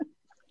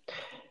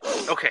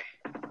Okay,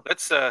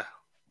 let's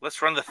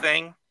run the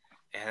thing,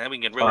 and then we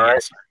can really All right.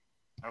 get started.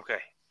 Okay.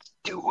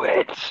 Do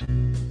it.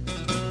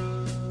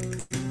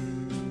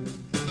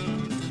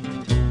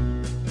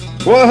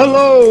 Well,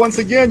 hello! Once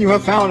again, you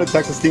have found a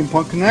Texas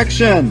Steampunk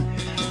Connection,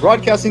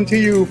 broadcasting to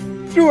you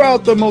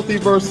throughout the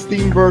multiverse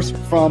Steamverse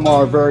from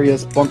our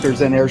various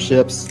bunkers and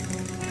airships.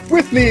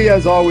 With me,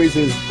 as always,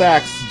 is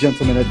Thax,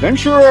 Gentleman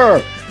Adventurer.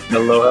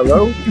 Hello,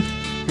 hello.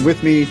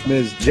 With me,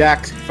 Ms.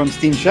 Jack from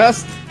Steam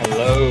Chest.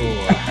 Hello.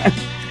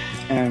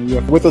 And we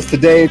have with us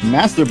today,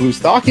 Master Blue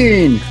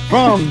Stocking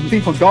from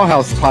Steampunk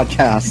Dollhouse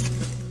podcast.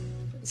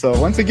 So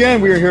once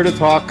again, we are here to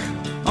talk,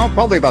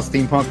 probably about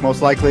steampunk,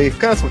 most likely,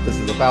 because that's what this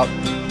is about.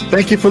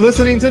 Thank you for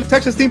listening to the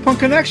Texas Steampunk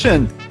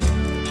Connection.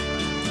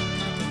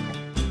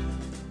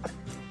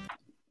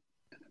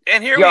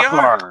 And here we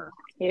are.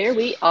 Here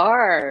we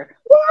are.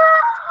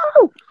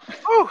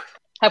 Woo!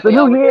 Have The we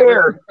all new recovered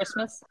year. from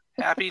Christmas?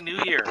 Happy New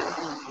Year.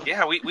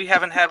 Yeah, we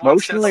haven't had one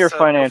Emotionally since or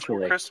financially?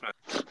 before Christmas.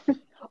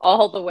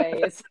 All the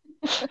ways.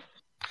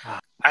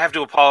 I have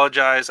to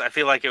apologize. I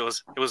feel like it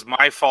was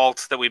my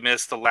fault that we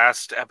missed the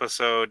last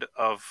episode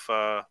of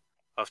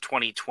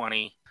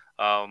 2020.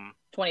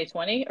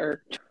 2020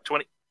 or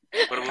 20.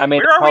 I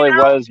mean, it where are we probably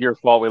now? was your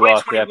fault we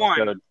lost the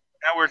 2021. episode.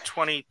 Now we're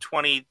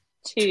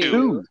 2022.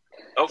 two?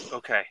 Oh,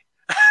 okay.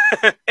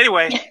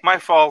 Anyway, my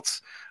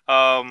fault.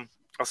 I'll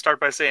start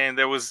by saying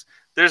there's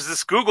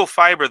this Google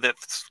Fiber that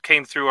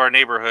came through our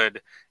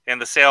neighborhood,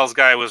 and the sales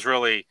guy was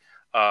really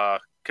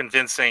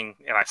convincing,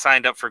 and I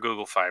signed up for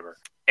Google Fiber.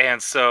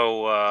 And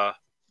so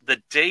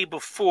the day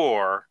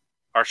before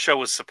our show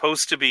was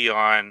supposed to be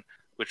on,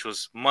 which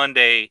was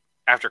Monday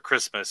after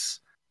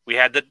Christmas, we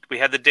had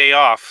the day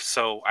off,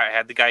 so I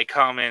had the guy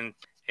come in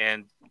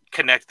and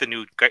connect the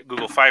new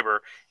Google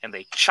Fiber, and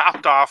they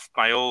chopped off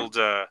my old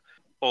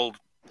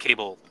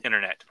cable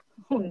internet.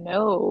 Oh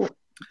no.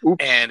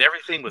 Oops. And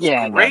everything was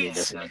Yeah,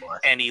 great.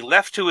 And he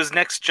left to his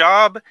next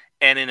job,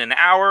 and in an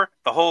hour,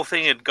 the whole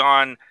thing had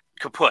gone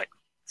kaput,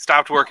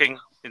 stopped working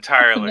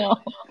entirely. No.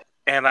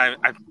 And I'm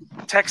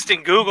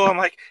texting Google. I'm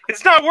like,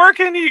 it's not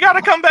working. You got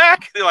to come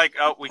back. They're like,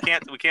 oh, we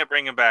can't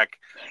bring him back.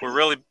 We're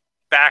really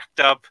backed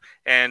up,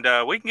 and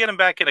we can get him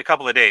back in a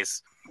couple of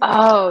days.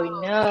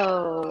 Oh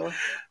no.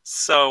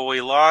 So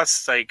we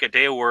lost like a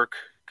day of work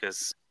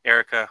because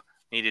Erica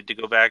needed to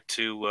go back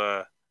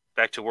to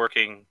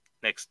working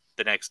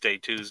the next day,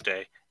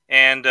 Tuesday,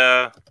 and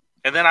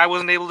then I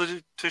wasn't able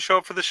to show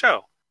up for the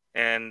show,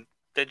 and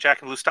then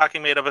Jack and Blue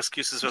Stocking made up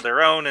excuses of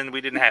their own, and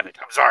we didn't have it.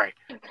 I'm sorry.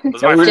 It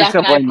was Yeah, my we were fault. just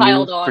going to Jack and blame I you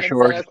piled on for and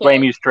sure. said, Just okay.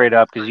 blame you straight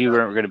up because you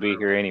weren't going to be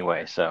here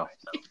anyway. So,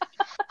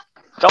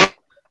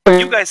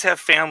 You guys have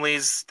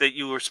families that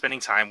you were spending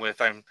time with,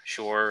 I'm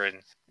sure, and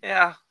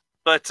yeah,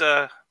 but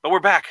we're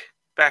back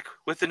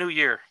with the new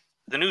year,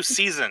 the new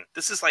season.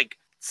 This is like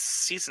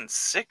season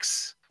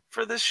 6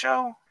 for this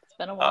show, It's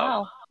been a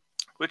while.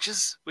 which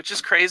is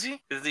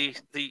crazy.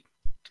 Is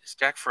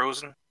Jack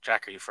frozen?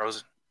 Jack, are you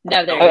frozen?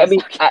 No, there I he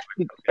is.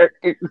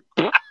 mean,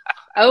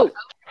 Oh,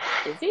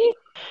 is he?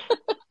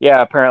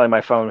 yeah. Apparently, my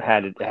phone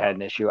had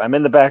an issue. I'm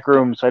in the back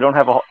room, so I don't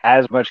have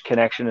as much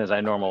connection as I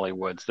normally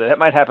would. So that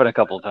might happen a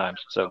couple of times.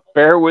 So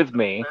bear with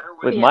me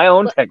with my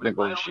own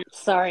technical issues.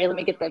 Sorry, let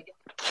me get the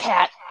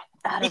cat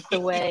out of the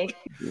way.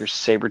 Your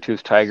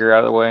saber-toothed tiger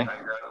out of the way.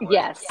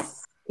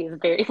 Yes, he's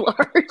very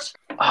large.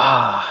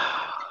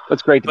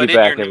 It's great to But be in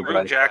back, your new room,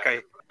 everybody. Jack,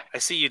 I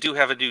see you do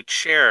have a new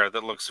chair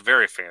that looks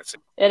very fancy.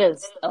 It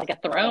is like a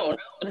throne.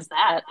 What is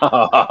that?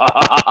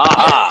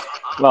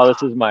 Well,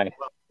 this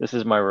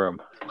is my room.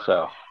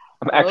 So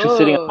I'm actually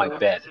sitting on my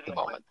bed at the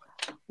moment.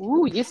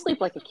 Ooh, you sleep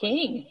like a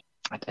king.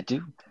 I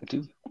do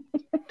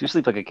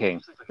sleep like a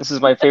king. This is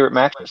my favorite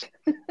mattress.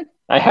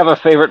 I have a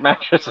favorite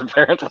mattress,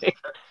 apparently.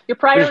 Your I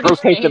priorities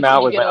just rotate change them when out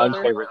you with get my older.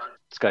 unfavorite.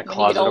 It's got a When you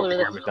closet get over older,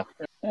 here.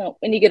 with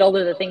when you get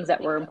older, the things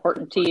that were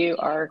important to you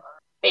are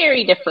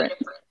very different.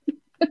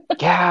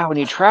 Yeah, when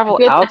you travel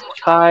Good.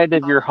 outside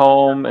of your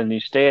home and you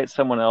stay at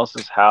someone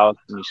else's house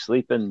and you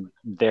sleep in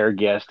their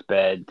guest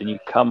bed, then you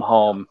come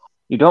home,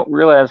 you don't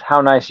realize how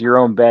nice your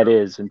own bed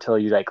is until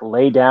you like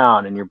lay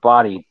down and your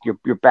body,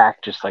 your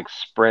back just like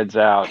spreads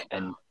out,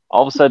 and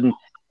all of a sudden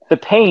the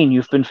pain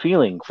you've been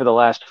feeling for the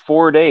last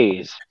 4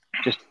 days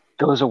just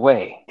goes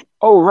away.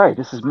 Oh, right,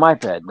 this is my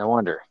bed. No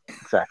wonder.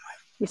 Exactly.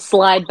 You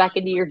slide back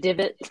into your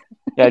divot.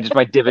 Yeah, just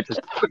my divot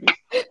just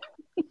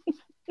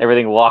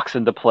everything locks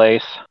into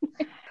place.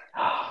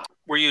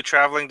 Were you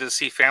traveling to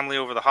see family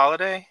over the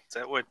holiday? Is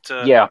that what?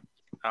 Yeah.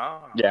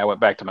 Oh. Yeah, I went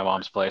back to my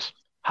mom's place.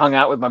 Hung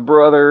out with my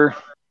brother,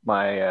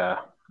 my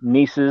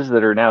nieces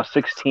that are now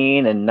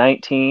 16 and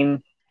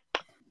 19.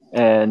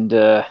 And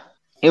it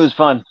was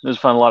fun. It was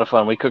fun, a lot of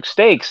fun. We cooked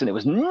steaks, and it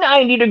was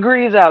 90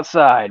 degrees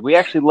outside. We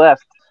actually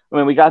left. I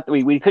mean,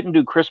 we couldn't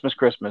do Christmas,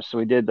 so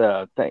we did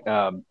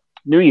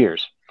New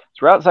Year's.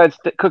 So we're outside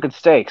cooking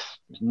steaks.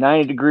 It was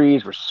 90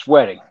 degrees. We're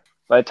sweating.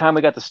 By the time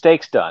we got the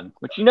steaks done,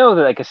 which you know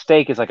that like a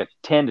steak is like a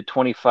 10 to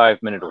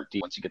 25 minute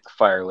ordeal once you get the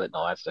fire lit and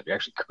all that stuff. You're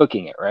actually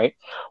cooking it, right?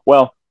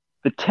 Well,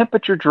 the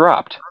temperature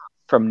dropped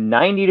from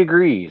 90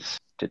 degrees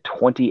to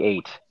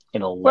 28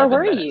 in 11 Where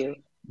were minutes. you?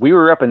 we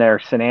were up in there,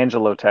 San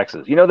Angelo,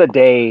 Texas. You know, the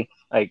day,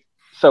 like,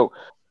 so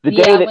the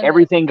day that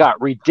everything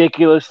got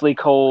ridiculously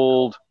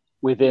cold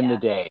within the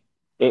day,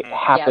 it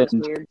happened. Yeah, it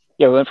was weird.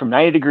 Yeah, we went from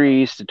 90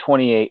 degrees to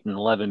 28 in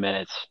 11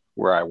 minutes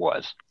where I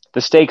was. The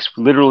steaks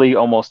literally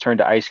almost turned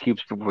to ice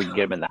cubes before we could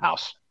get them in the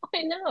house.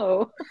 I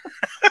know.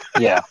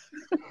 Yeah.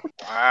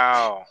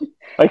 Wow.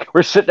 Like,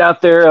 we're sitting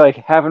out there, like,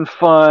 having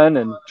fun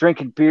and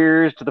drinking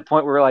beers to the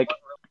point where, like,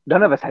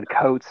 none of us had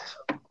coats.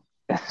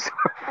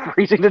 We're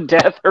freezing to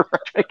death or we're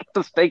trying to get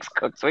the steaks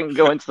cooked so we can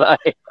go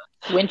inside.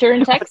 Winter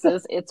in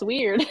Texas, it's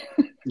weird.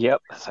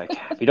 Yep. It's like,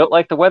 if you don't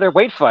like the weather,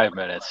 wait 5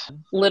 minutes.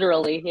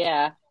 Literally,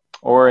 yeah.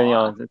 Or, you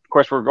know, of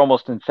course, we're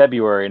almost in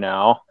February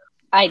now.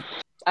 I'm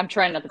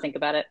trying not to think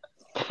about it.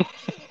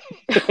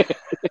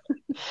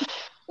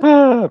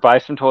 Buy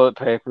some toilet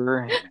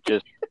paper,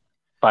 just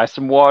buy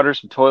some water,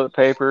 some toilet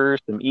paper,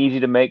 some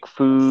easy to make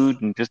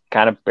food, and just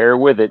kind of bear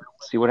with it.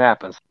 See what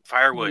happens.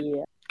 Firewood.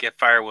 Yeah. Get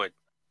firewood.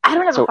 I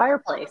don't have a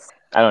fireplace.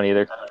 I don't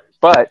either.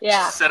 But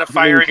set a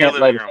fire in your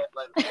living room.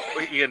 What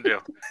are you gonna do?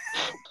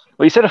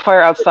 Well, you set a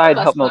fire outside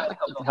to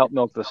help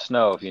milk the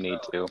snow if you need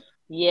to.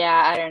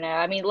 Yeah, I don't know.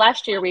 I mean,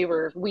 last year we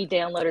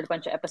downloaded a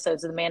bunch of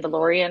episodes of The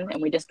Mandalorian,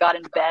 and we just got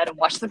into bed and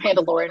watched The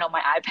Mandalorian on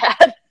my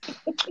iPad.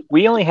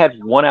 We only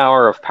had 1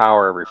 hour of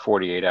power every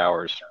 48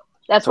 hours.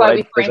 That's why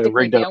we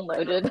frantically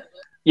downloaded.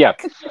 Yeah.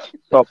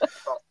 Well,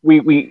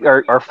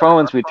 our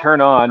phones, we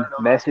turn on,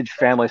 message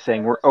family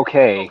saying we're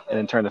okay, and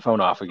then turn the phone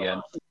off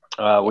again.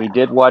 We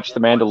did watch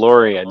The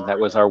Mandalorian. That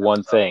was our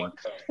one thing.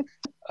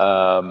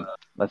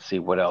 Let's see,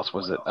 what else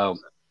was it? Oh,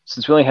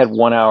 since we only had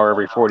 1 hour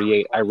every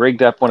 48, I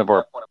rigged up one of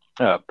our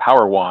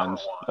power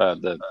wands,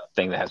 the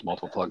thing that has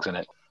multiple plugs in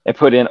it, and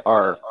put in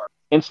our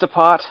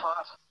Instapot,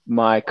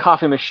 my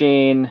coffee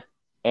machine,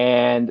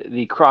 and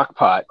the crock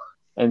pot.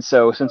 And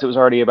so since it was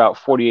already about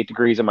 48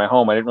 degrees in my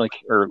home, I didn't really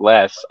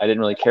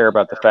care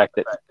about the fact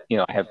that, you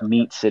know, I have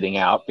meat sitting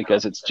out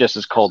because it's just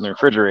as cold in the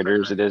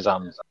refrigerator as it is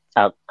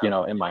out, you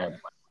know, in my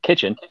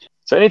kitchen.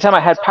 So anytime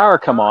I had power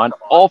come on,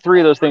 all three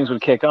of those things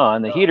would kick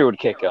on. The heater would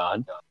kick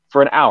on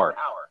for an hour,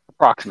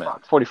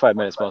 approximately 45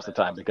 minutes most of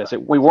the time, because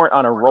we weren't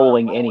on a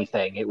rolling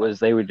anything. It was,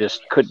 they would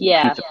just couldn't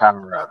keep the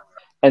power up.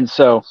 And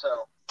so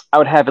I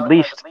would have at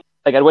least,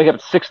 like, I'd wake up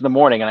at 6 in the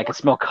morning and I could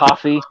smell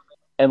coffee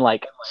and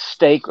like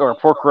steak or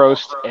pork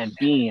roast and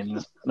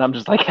beans. And I'm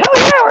just like, hell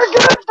yeah, we're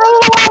good for a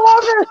little while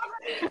longer.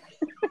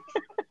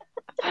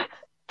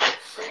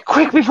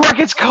 Quick before it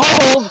gets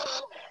cold.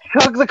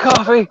 Chug the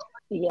coffee.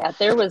 Yeah,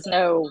 there was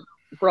no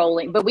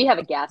rolling, but we have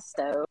a gas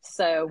stove.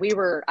 So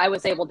I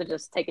was able to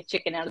just take a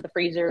chicken out of the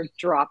freezer,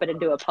 drop it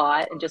into a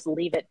pot and just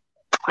leave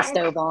the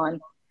stove on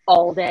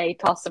all day,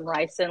 toss some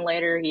rice in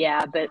later.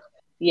 Yeah, but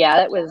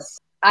yeah,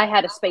 I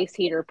had a space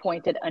heater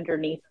pointed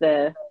underneath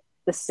the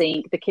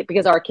sink,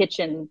 because our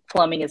kitchen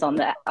plumbing is on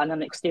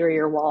an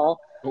exterior wall.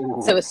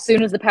 Ooh. So as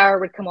soon as the power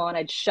would come on,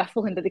 I'd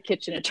shuffle into the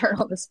kitchen and turn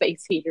on the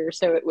space heater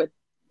so it would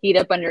heat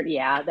up under.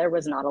 Yeah, there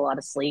was not a lot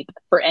of sleep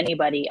for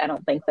anybody. I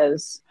don't think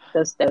those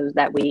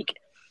that week.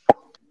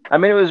 I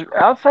mean, it was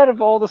outside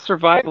of all the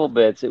survival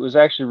bits, it was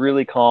actually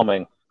really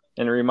calming,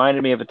 and it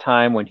reminded me of a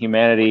time when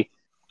humanity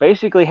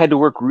basically had to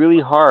work really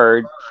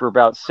hard for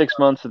about 6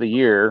 months of the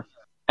year,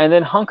 and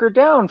then hunker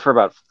down for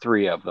about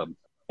 3 of them,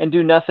 and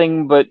do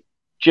nothing but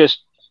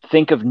just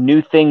think of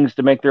new things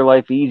to make their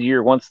life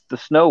easier once the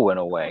snow went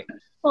away.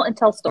 Well, and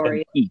tell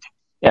stories. And eat.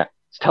 Yeah.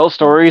 Tell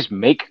stories,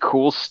 make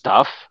cool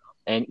stuff,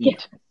 and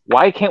eat. Yeah.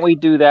 Why can't we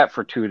do that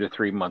for 2 to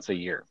 3 months a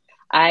year?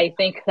 I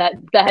think that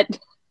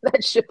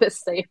ship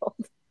has sailed.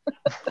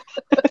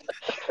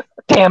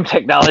 Damn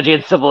technology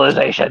and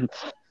civilization.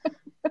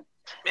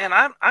 Man,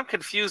 I'm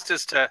confused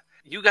as to,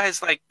 you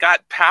guys like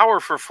got power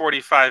for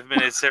 45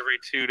 minutes every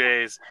 2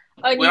 days.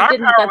 When our power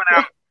went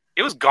out,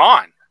 it was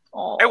gone.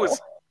 Oh. It was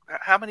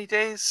how many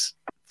days?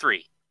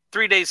 3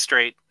 days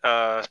straight.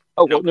 Near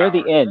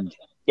the end.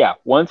 Yeah,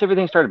 once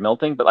everything started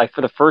melting, but like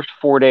for the first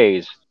 4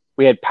 days,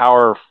 we had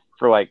power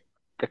for like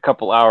a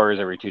couple hours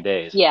every 2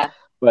 days. Yeah.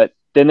 But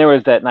then there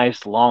was that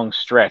nice long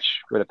stretch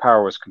where the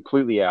power was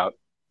completely out,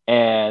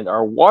 and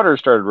our water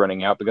started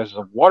running out because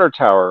there's a water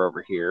tower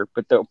over here,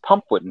 but the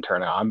pump wouldn't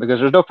turn on because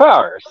there's no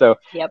power. So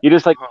you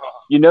just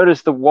you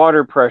notice the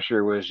water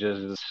pressure was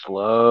just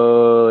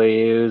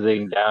slowly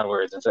oozing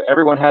downwards. And so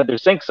everyone had their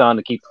sinks on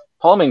to keep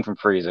plumbing from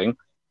freezing.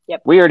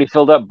 Yep. We already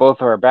filled up both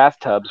of our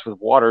bathtubs with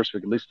water so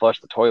we could at least flush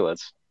the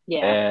toilets.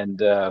 Yeah. And,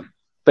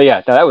 but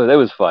yeah, it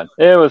was fun.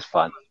 It was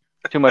fun.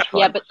 Too much fun.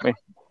 Yeah, but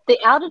the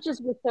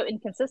outages were so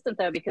inconsistent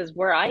though, because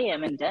where I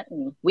am in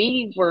Denton,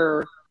 we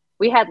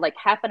had like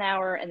half an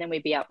hour and then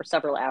we'd be out for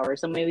several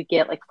hours, and we would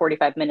get like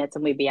 45 minutes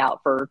and we'd be out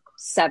for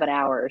 7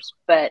 hours.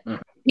 But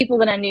people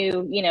that I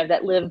knew, you know,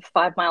 that lived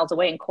 5 miles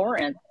away in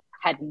Corinth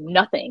had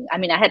nothing. I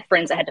mean, I had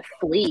friends that had to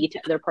flee to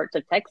other parts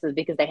of Texas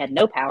because they had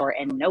no power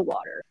and no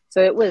water.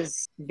 So it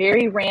was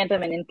very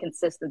random and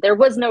inconsistent. There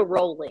was no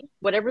rolling.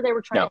 Whatever they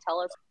were trying to tell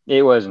us.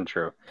 It wasn't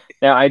true.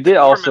 Now, I did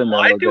also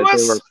know that they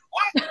were...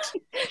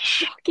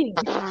 Shocking.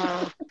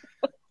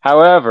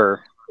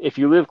 However, if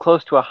you live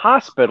close to a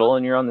hospital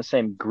and you're on the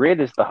same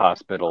grid as the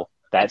hospital,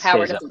 that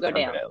power stays doesn't go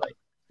down.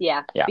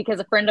 Yeah, Yeah.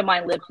 because a friend of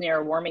mine lives near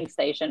a warming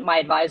station. My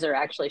advisor,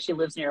 actually, she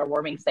lives near a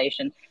warming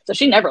station, so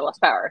she never lost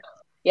power.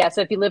 Yeah,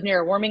 so if you live near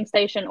a warming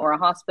station or a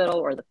hospital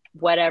or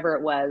whatever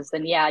it was,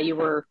 then yeah, you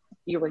were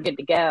good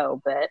to go.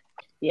 But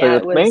yeah,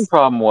 But the main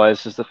problem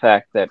is the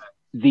fact that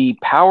the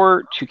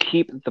power to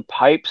keep the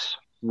pipes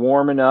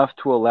warm enough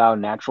to allow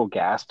natural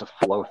gas to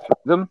flow through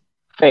them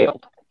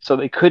failed. So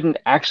they couldn't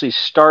actually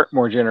start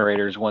more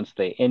generators once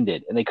they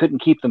ended, and they couldn't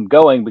keep them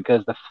going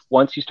because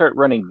once you start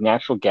running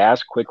natural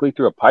gas quickly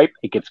through a pipe,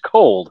 it gets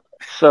cold.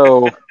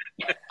 So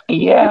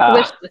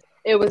yeah,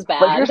 it was bad.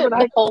 But here's what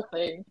the whole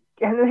thing.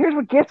 And here's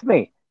what gets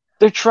me.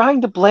 They're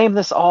trying to blame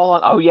this all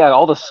on, oh yeah,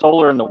 all the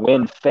solar and the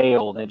wind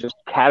failed and just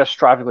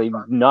catastrophically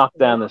knocked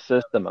down the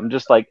system. I'm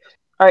just like,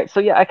 all right, so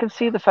yeah, I can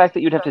see the fact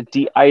that you'd have to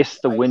de-ice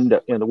the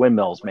the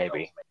windmills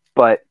maybe,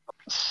 but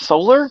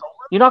solar,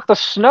 you knock the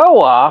snow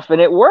off and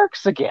it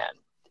works again.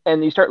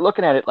 And you start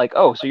looking at it like,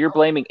 oh, so you're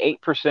blaming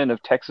 8%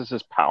 of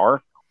Texas's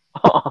power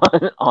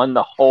on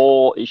the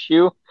whole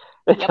issue?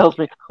 That tells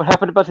me what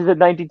happened about the other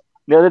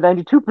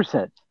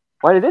 92%.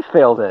 Why did it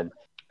fail then?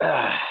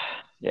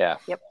 Yeah.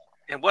 Yep.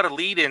 And what a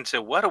lead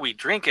into what are we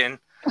drinking?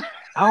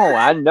 Oh,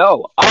 I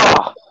know.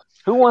 Oh,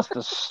 who wants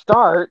to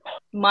start?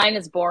 Mine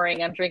is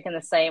boring. I'm drinking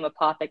the same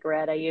Apothic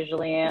Red I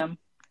usually am.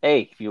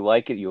 Hey, if you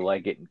like it, you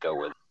like it, and go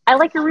with it. I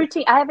like a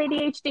routine. I have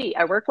ADHD.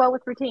 I work well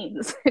with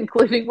routines,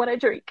 including what I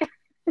drink.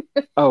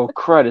 Oh,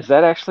 crud. Is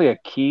that actually a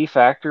key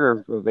factor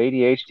of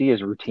ADHD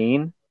is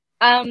routine?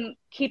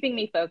 Keeping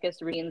me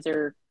focused.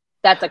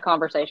 That's a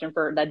conversation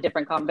for a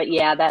different but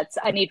yeah,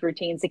 I need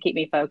routines to keep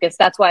me focused.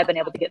 That's why I've been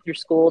able to get through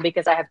school,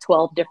 because I have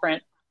 12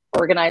 different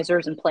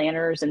organizers and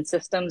planners and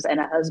systems and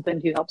a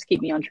husband who helps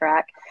keep me on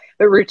track.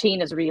 But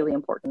routine is really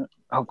important.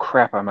 Oh,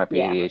 crap. I might be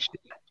ADHD.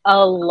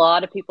 A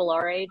lot of people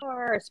our age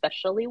are,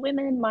 especially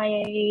women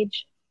my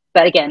age.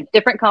 But again,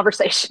 different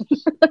conversation.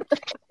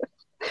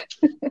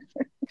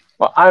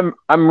 Well,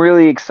 I'm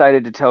really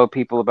excited to tell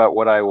people about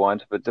what I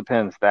want, but it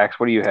depends. Dax,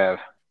 what do you have?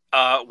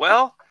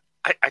 Well,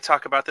 I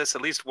talk about this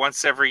at least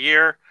once every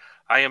year.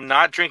 I am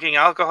not drinking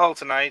alcohol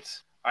tonight.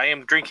 I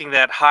am drinking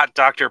that hot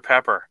Dr.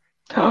 Pepper.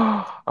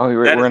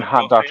 We're in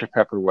hot Dr.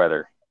 Pepper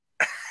weather.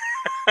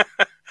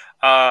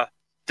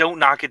 Don't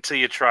knock it till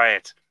you try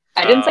it.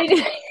 I didn't say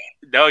anything.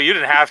 No, you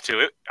didn't have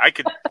to. I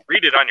could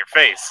read it on your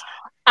face.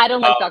 I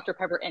don't like Dr.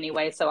 Pepper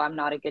anyway, so I'm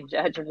not a good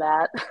judge of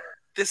that.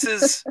 This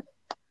is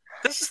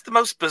the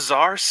most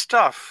bizarre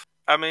stuff.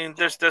 I mean,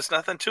 there's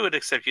nothing to it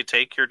except you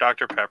take your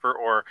Dr. Pepper,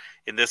 or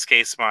in this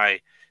case, my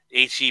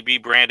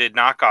HEB branded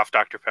knockoff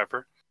Dr.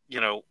 Pepper,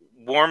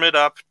 warm it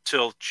up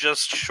till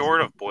just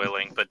short of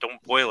boiling, but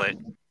don't boil it.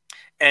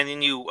 And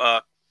then you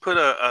put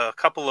a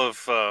couple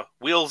of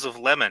wheels of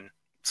lemon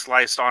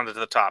sliced onto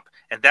the top.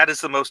 And that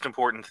is the most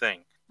important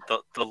thing.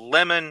 The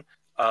lemon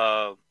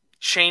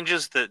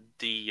changes the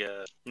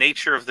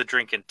nature of the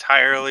drink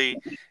entirely,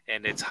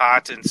 and it's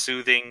hot and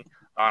soothing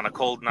on a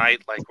cold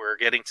night like we're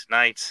getting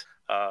tonight.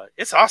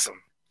 It's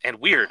awesome and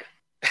weird.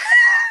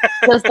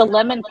 Does the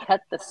lemon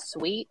cut the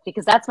sweet?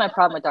 Because that's my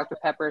problem with Dr.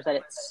 Pepper, is that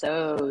it's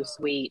so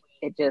sweet.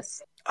 It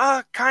just...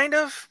 kind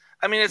of.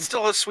 I mean, it's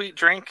still a sweet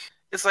drink.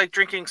 It's like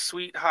drinking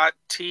sweet hot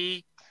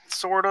tea,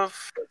 sort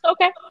of.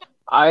 Okay.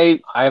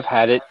 I've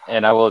had it,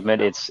 and I will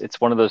admit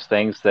it's one of those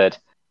things that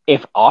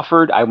if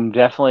offered, I'm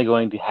definitely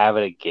going to have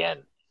it again.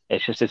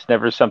 It's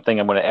never something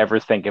I'm going to ever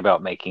think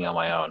about making on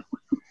my own.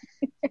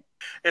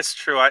 It's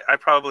true. I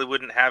probably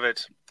wouldn't have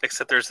it,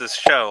 except there's this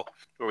show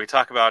where we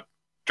talk about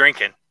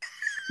drinking.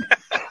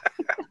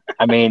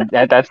 I mean,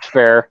 that's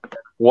fair.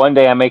 One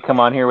day I may come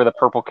on here with a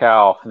purple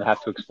cow and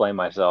have to explain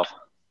myself.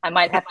 I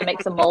might have to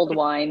make some mulled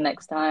wine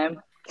next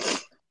time,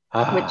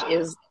 which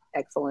is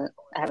excellent.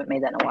 I haven't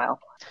made that in a while.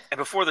 And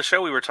before the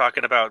show, we were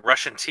talking about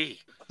Russian tea.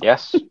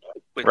 Yes.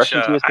 Which,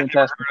 Russian tea is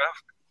fantastic.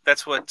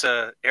 That's what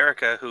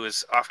Erica, who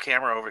is off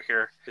camera over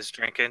here, is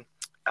drinking.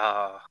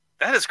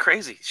 That is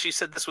crazy. She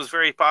said this was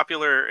very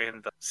popular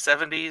in the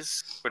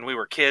 70s when we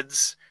were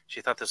kids.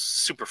 She thought this was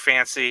super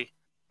fancy.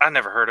 I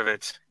never heard of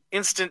it.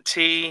 Instant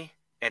tea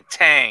and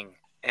Tang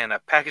and a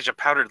package of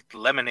powdered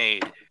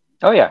lemonade.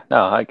 Oh, yeah.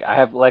 No, I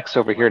have Lex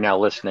over here now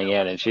listening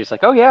in, and she's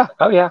like, oh, yeah.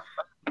 So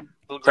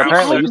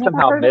apparently you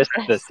somehow missed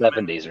the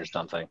 70s or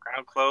something.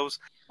 Ground clothes.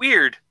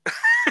 Weird.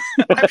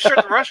 I'm sure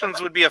the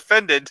Russians would be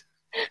offended.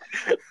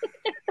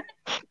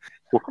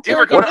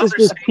 What is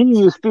this tea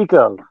you speak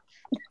of?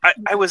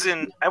 I was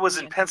in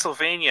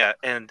Pennsylvania,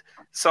 and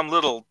some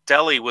little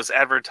deli was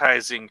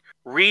advertising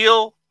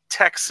real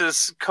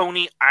Texas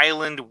Coney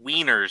Island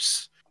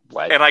wieners.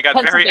 What? And I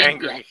got very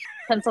angry.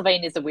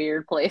 Pennsylvania's a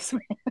weird place.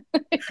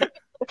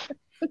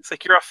 It's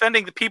like you're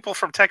offending the people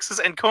from Texas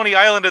and Coney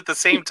Island at the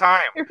same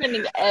time. You're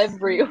offending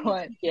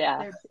everyone.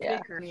 Yeah.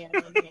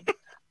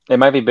 They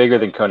might be bigger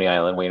than Coney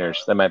Island wieners.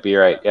 That might be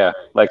right. Yeah.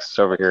 Lex is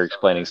over here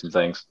explaining some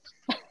things.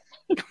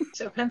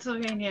 So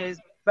Pennsylvania is,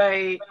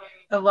 by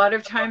a lot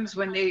of times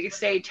when they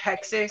say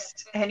Texas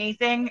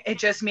anything, it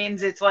just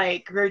means it's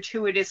like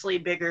gratuitously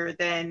bigger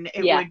than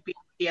it would be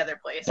the other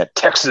place. Yeah,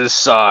 Texas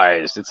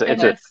size.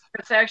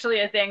 It's actually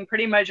a thing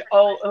pretty much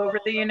all over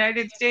the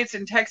United States,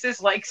 and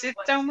Texas likes it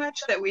so much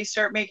that we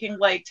start making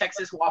like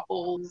Texas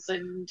waffles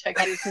and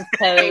Texas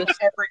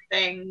Toast.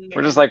 everything.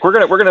 We're just like we're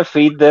gonna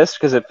feed this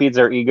because it feeds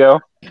our ego.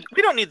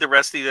 We don't need the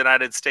rest of the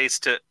United States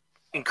to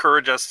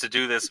encourage us to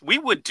do this. We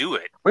would do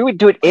it. We would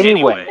do it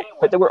anyway.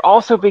 But we're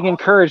also being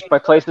encouraged by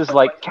places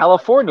like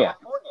California.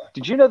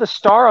 Did you know the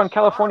star on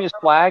California's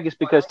flag is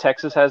because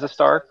Texas has a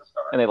star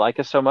and they like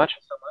us so much?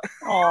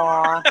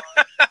 Aw.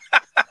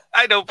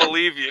 I don't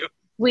believe you.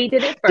 We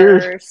did it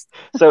first.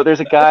 So there's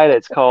a guy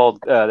that's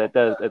called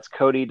that's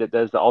Cody that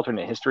does the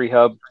Alternate History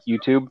Hub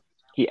YouTube.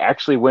 He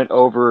actually went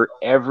over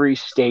every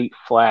state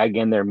flag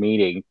in their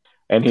meeting,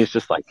 and he's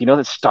just like,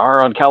 the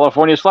star on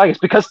California's flag is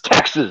because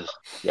Texas.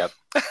 Yep.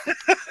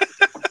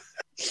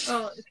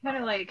 Well, it's kind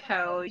of like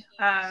how,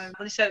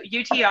 so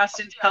UT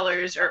Austin's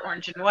colors are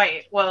orange and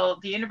white. Well,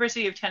 the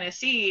University of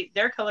Tennessee,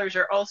 their colors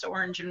are also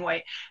orange and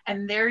white.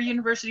 And their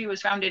university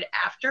was founded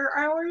after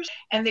ours.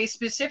 And they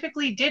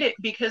specifically did it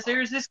because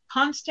there's this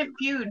constant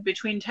feud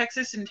between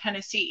Texas and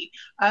Tennessee.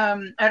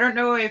 I don't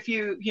know if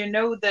you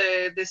know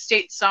the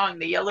state song,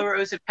 The Yellow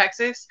Rose of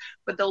Texas,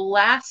 but the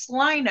last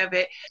line of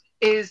it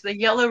is the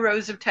Yellow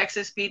Rose of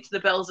Texas beats the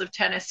bells of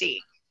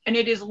Tennessee. And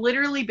it has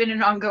literally been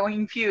an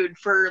ongoing feud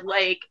for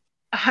like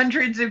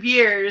hundreds of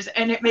years,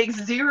 and it makes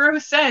zero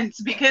sense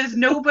because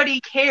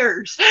nobody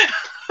cares.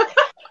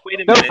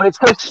 Wait a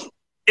minute.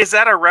 Is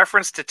that a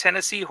reference to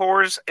Tennessee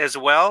whores as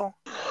well?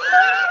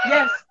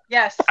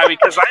 Yes. I mean,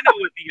 because I know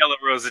what the Yellow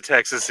Rose of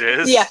Texas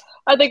is. Yeah,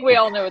 I think we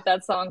all know what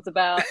that song's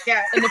about.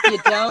 Yeah. And if you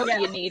don't,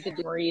 you need to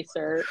do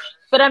research.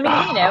 But I mean,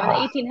 in the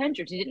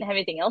 1800s, you didn't have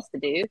anything else to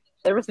do.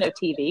 There was no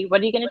TV. What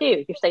are you going to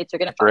do? Your states are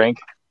going to drink,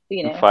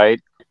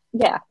 fight.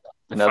 Yeah.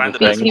 Another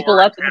Beat thing. people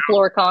up to the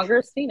floor of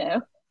Congress,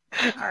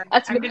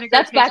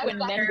 That's back when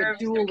men would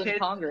duel in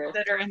Congress.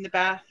 That are in the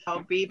bath. I'll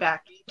be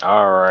back.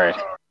 All right.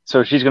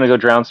 So she's going to go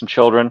drown some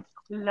children.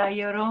 La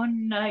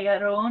Llorona,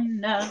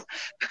 Llorona.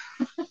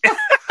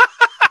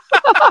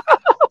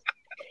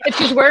 If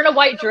she's wearing a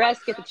white dress,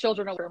 get the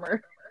children a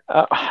warmer.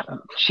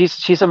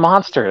 She's a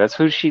monster. That's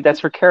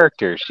her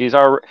character. She's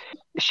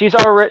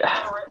already.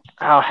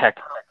 Oh heck!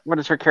 What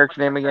is her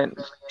character name again?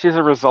 She's a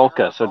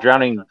Rusalka. So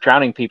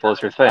drowning people is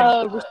her thing.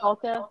 Oh,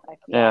 Rusalka.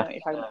 Yeah.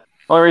 The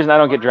only reason I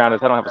don't get drowned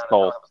is I don't have a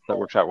soul. That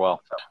works out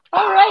well.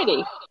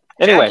 Alrighty.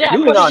 Anyway, Jack,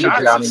 moving on to shots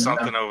of drowning.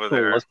 something over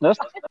there. Listeners,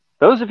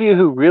 those of you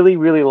who really,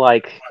 really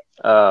like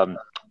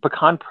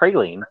pecan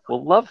praline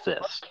will love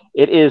this.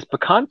 It is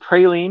pecan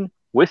praline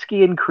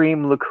whiskey and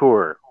cream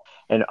liqueur,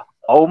 and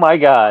oh my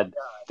God,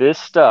 this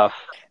stuff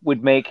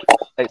would make.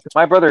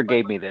 My brother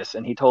gave me this,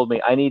 and he told me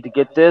I need to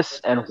get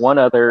this and one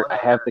other. I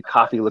have the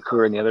coffee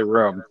liqueur in the other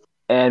room,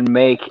 and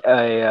make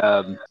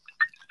a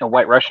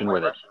White Russian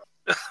with it.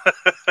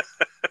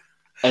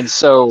 And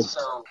so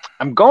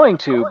I'm going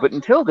to, but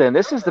until then,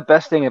 this is the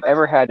best thing I've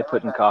ever had to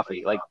put in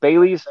coffee. Like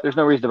Bailey's, there's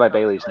no reason to buy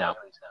Bailey's now.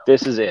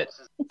 This is it.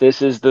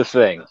 This is the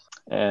thing.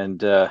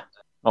 And oh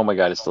my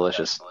God, it's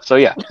delicious. So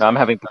yeah, I'm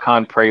having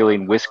pecan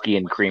praline whiskey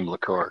and cream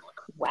liqueur.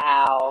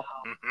 Wow.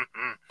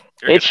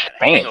 It's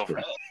fancy.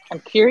 I'm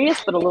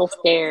curious, but a little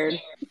scared.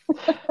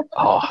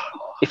 Oh,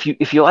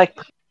 if you like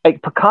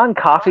pecan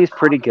coffee is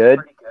pretty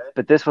good,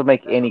 but this would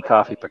make any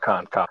coffee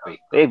pecan coffee.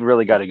 They've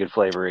really got a good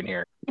flavor in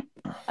here.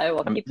 I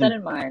will keep that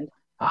in mind.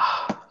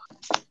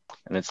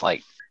 And it's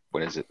like,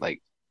 what is it,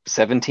 like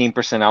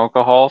 17%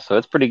 alcohol? So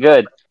it's pretty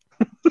good.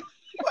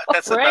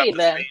 That's about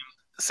the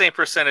same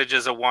percentage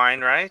as a wine,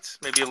 right?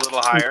 Maybe a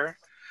little higher.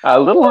 A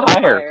little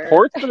higher.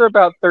 Ports are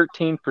about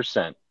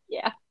 13%.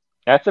 Yeah.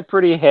 That's a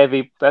pretty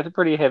heavy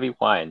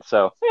wine.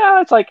 So yeah,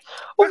 it's like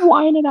a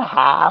wine and a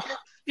half.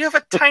 You have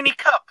a tiny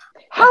cup.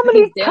 How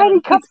many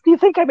tiny cups do you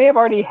think I may have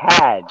already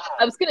had?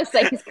 I was going to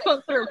say, he's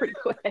going through it pretty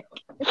quick.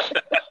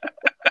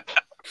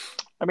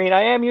 I mean,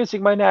 I am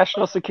using my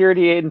National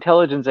Security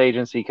Intelligence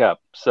Agency cup,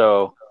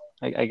 so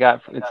I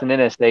got it's an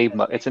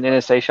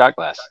NSA shot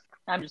glass.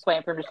 I'm just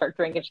waiting for him to start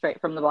drinking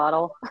straight from the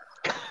bottle.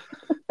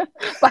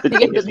 By the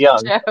end of the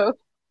show.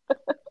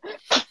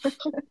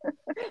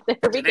 There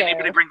we Did go.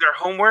 anybody bring their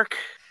homework?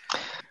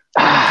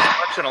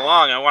 Marching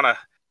along, I want to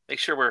make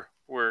sure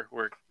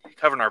we're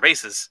covering our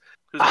bases.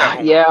 Who's got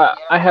homework? Yeah,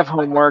 I have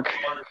homework.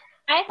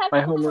 I have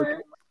my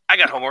homework. I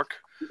got homework.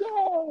 Yay.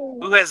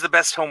 Who has the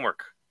best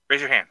homework?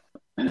 Raise your hand.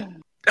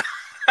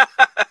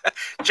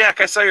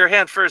 Jack, I saw your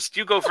hand first.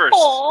 You go first.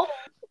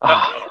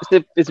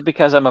 Is it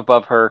because I'm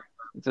above her?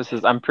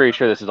 I'm pretty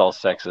sure this is all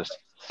sexist.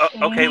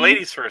 Okay,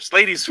 ladies first.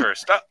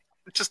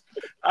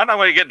 I'm not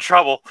going to get in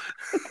trouble.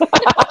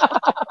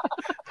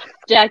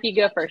 Jack, you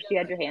go first. You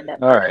had your hand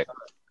up. All right.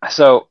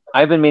 So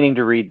I've been meaning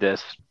to read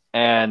this,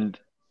 and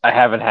I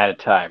haven't had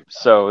time.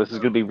 So this is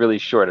going to be really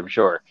short, I'm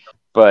sure.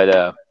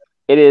 But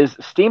it is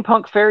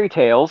Steampunk Fairy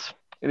Tales.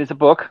 It is a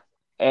book.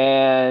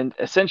 And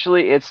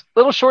essentially, it's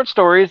little short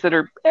stories that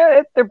are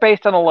they're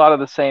based on a lot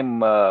of the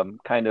same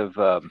kind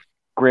of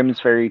Grimm's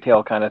fairy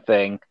tale kind of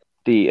thing.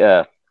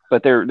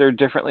 But they're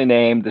differently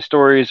named. The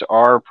stories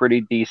are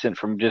pretty decent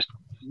from just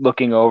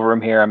looking over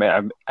them here. I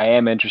mean, I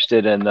am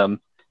interested in them,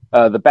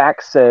 The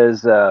back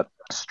says,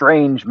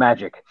 "Strange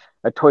magic.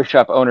 A toy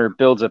shop owner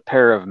builds a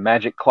pair of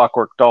magic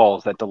clockwork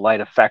dolls that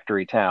delight a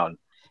factory town.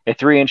 A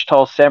 3-inch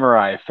tall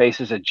samurai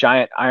faces a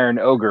giant iron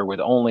ogre with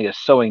only a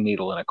sewing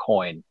needle and a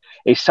coin.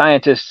 A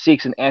scientist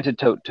seeks an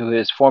antidote to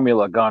his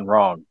formula gone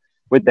wrong,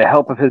 with the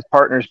help of his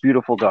partner's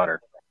beautiful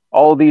daughter.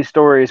 All these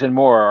stories and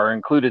more are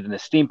included in the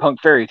Steampunk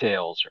Fairy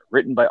Tales,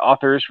 written by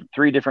authors from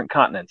 3 different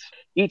continents.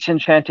 Each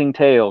enchanting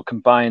tale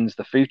combines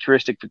the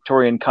futuristic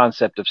Victorian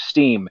concept of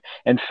steam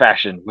and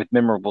fashion with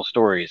memorable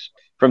stories,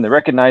 from the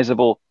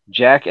recognizable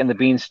Jack and the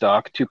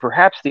Beanstalk to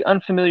perhaps the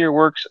unfamiliar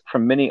works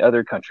from many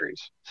other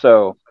countries."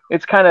 So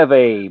it's kind of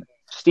a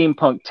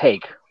steampunk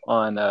take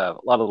on a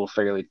lot of little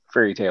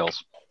fairy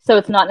tales. So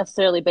it's not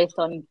necessarily based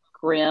on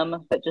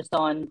Grimm, but just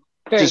on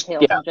fairy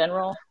tales in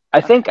general.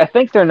 I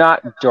think they're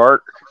not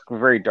dark,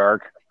 very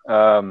dark.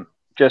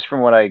 Just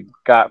from what I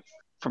got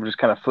from just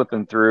kind of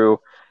flipping through,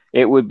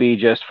 it would be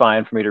just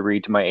fine for me to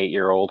read to my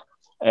 8-year-old.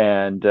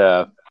 And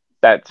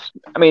that's,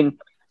 I mean,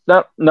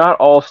 not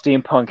all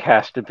steampunk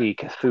has to be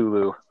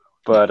Cthulhu,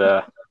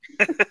 but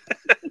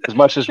as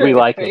much as we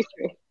like it.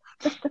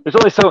 There's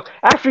only so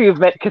after you've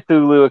met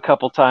Cthulhu a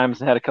couple times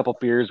and had a couple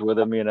beers with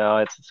him,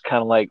 it's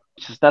kind of like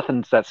just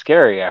nothing's that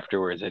scary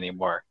afterwards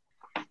anymore.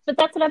 But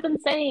that's what I've been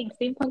saying.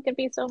 Steampunk can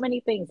be so many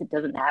things. It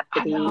doesn't have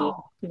to be,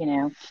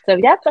 So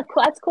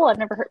that's cool. I've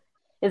never heard.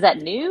 Is that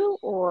new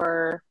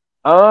or?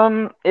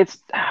 It's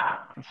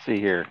let's see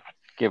here.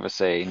 Give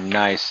us a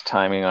nice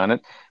timing on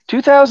it.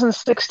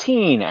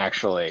 2016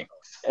 actually,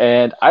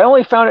 and I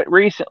only found it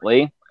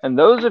recently. And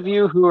those of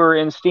you who are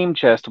in Steam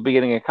Chest will be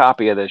getting a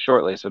copy of this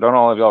shortly. So don't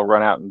all of y'all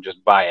run out and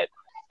just buy it.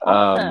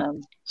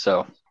 Awesome.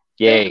 So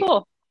yay! Very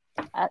cool.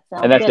 That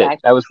sounds and that's good, it.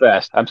 That was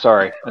fast. I'm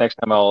sorry. Next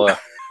time I'll.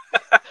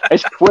 I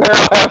swear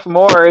I'll have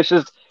more. It's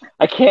just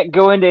I can't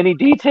go into any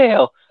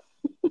detail.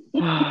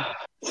 I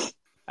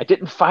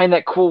didn't find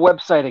that cool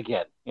website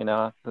again.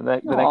 The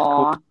next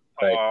cool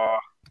website.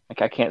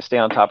 I can't stay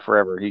on top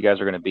forever. You guys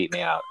are going to beat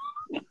me out.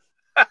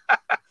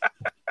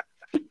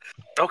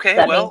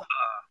 Okay, well,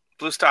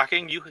 Blue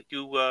Stocking, you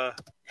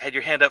had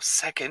your hand up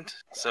second,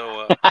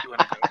 so you want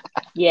to go?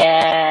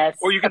 Yes.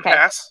 Or you can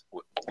pass,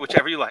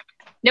 whichever you like.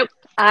 Nope.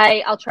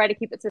 I'll try to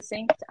keep it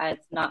succinct. I'm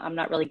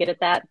not really good at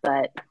that,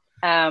 but.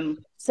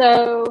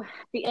 So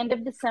the end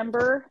of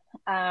December,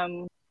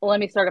 let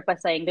me start off by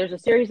saying there's a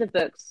series of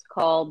books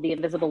called the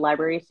Invisible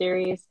Library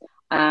series.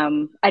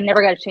 I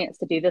never got a chance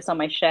to do this on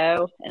my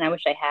show, and I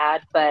wish I had,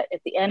 but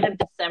at the end of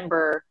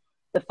December,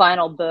 the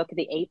final book,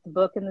 the 8th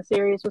book in the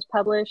series, was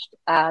published.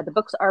 The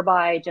books are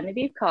by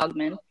Genevieve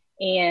Cogman,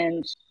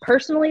 and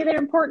personally they're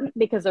important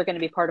because they're going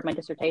to be part of my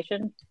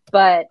dissertation,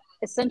 but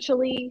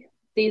essentially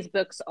these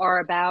books are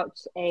about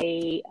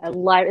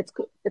it's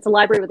a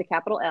library with a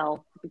capital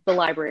L, the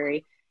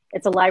library.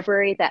 It's a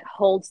library that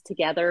holds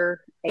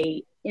together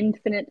a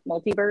infinite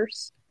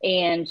multiverse,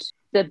 and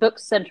the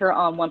books center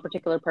on one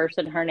particular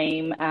person. Her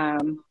name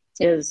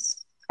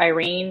is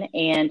Irene,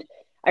 and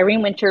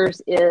Irene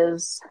Winters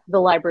is the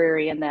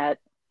librarian that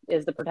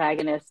is the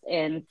protagonist.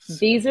 And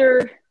these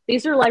are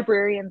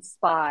librarian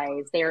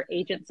spies. They are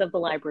agents of the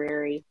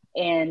library,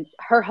 and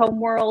her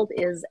home world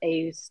is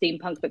a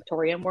steampunk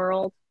Victorian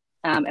world.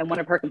 And one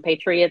of her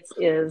compatriots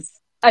is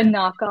a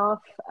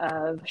knockoff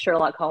of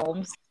Sherlock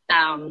Holmes.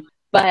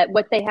 But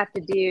what they have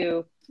to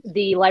do,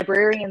 the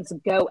librarians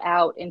go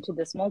out into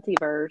this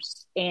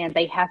multiverse, and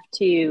they have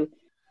to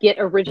get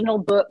original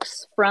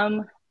books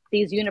from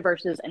these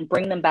universes and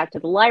bring them back to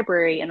the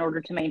library in order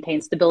to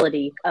maintain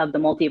stability of the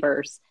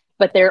multiverse.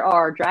 But there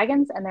are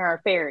dragons and there are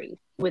fairies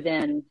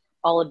within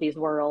all of these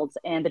worlds,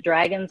 and the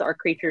dragons are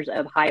creatures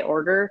of high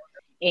order,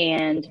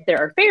 and there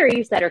are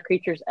fairies that are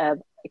creatures of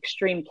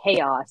extreme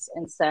chaos.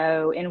 And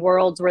so in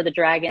worlds where the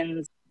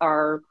dragons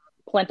are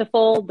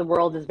plentiful, the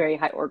world is very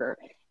high order.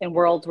 In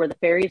worlds where the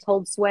fairies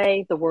hold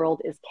sway, the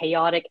world is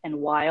chaotic and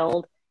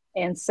wild.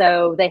 And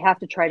so they have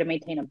to try to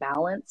maintain a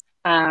balance.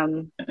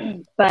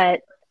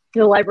 But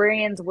the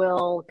librarians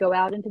will go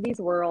out into these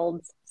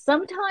worlds.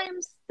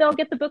 Sometimes they'll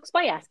get the books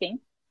by asking,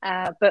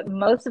 but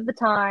most of the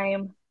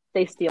time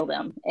they steal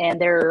them.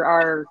 And there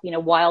are,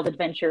 wild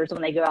adventures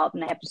when they go out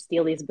and they have to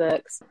steal these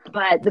books.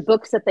 But the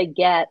books that they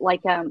get,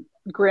 like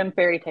Grimm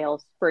fairy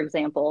tales, for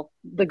example,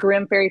 the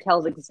Grimm fairy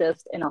tales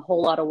exist in a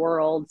whole lot of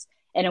worlds.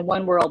 And in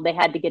one world, they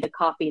had to get a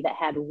copy that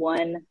had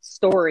one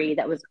story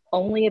that was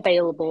only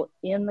available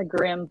in the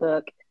Grimm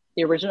book,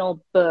 the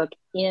original book,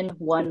 in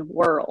one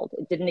world.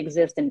 It didn't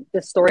exist, and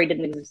this story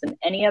didn't exist in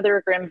any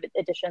other Grimm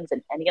editions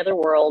in any other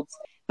worlds,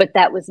 but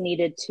that was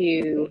needed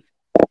to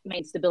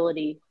maintain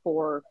stability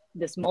for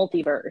this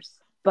multiverse.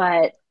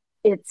 But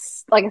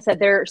it's, like I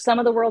said, some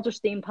of the worlds are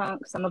steampunk,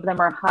 some of them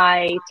are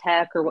high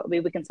tech, or what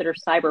we would consider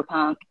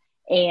cyberpunk.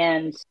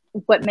 And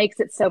what makes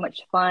it so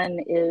much fun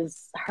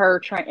is her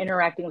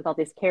interacting with all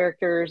these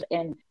characters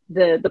and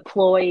the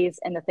ploys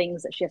and the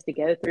things that she has to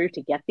go through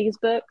to get these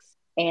books.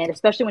 And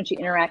especially when she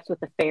interacts with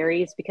the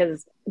fairies,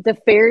 because the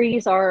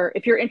fairies are,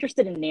 if you're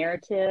interested in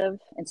narrative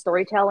and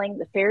storytelling,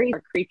 the fairies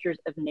are creatures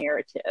of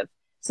narrative.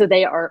 So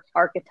they are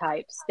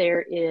archetypes.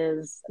 There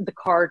is the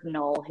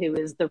cardinal, who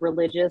is the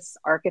religious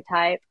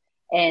archetype,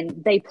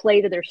 and they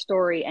play to their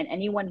story. And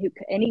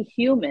any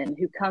human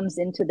who comes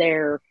into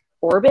their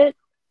orbit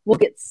will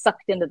get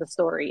sucked into the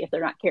story if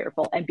they're not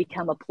careful and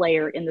become a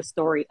player in the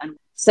story.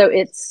 So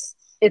it's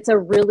a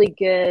really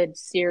good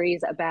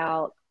series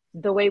about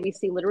the way we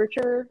see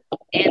literature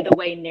and the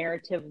way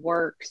narrative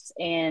works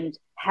and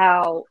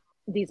how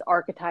these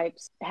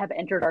archetypes have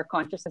entered our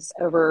consciousness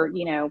over,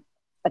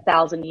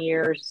 1,000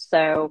 years.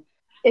 So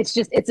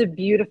it's a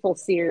beautiful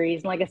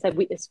series. And like I said,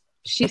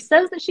 she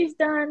says that she's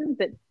done,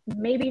 but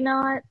maybe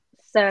not.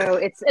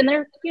 So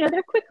they're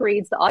quick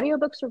reads. The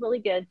audiobooks are really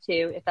good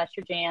too, if that's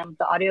your jam.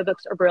 The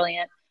audiobooks are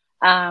brilliant.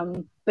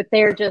 But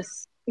they're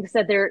just, like I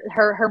said,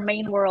 her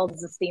main world is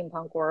the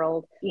steampunk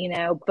world,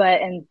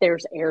 and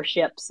there's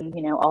airships and,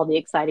 all the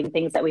exciting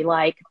things that we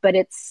like, but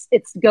it's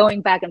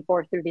going back and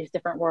forth through these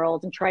different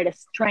worlds and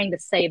trying to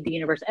save the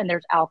universe. And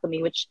there's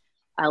alchemy, which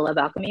I love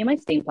alchemy in my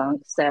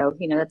steampunk. So,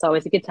 that's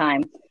always a good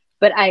time.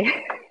 But I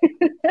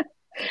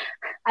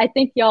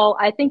think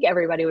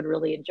everybody would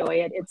really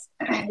enjoy it.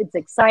 It's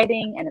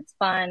exciting and it's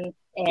fun.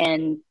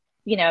 And,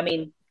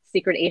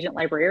 secret agent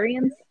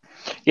librarians.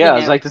 Yeah, I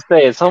was like to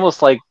say, it's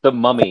almost like The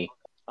Mummy.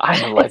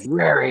 I'm a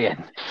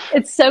librarian.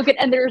 It's so good.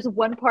 And there's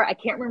one part, I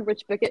can't remember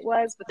which book it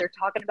was, but they're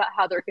talking about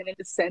how they're going to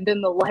descend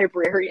in the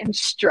librarian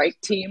strike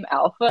team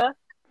Alpha.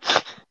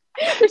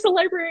 There's a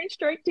librarian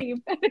strike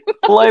team.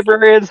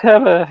 Librarians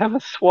have a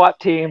SWAT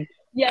team.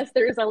 Yes,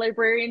 there is a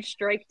librarian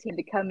strike team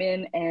to come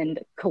in and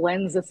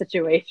cleanse the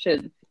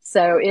situation.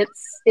 So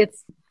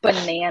it's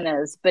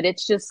bananas, but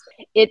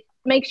it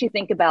makes you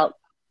think about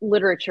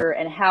literature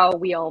and how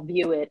we all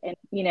view it, and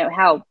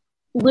how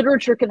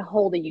literature can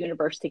hold a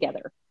universe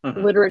together.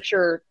 Mm-hmm.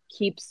 Literature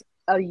keeps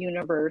a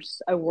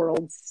universe, a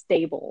world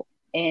stable,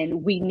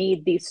 and we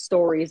need these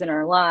stories in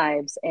our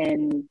lives.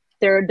 And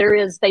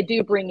they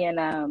do bring in,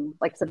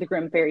 like I said, the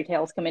Grimm fairy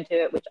tales come into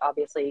it, which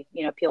obviously,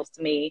 appeals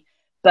to me,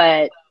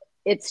 but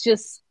it's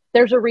just,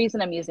 there's a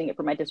reason I'm using it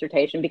for my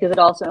dissertation, because it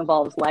also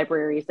involves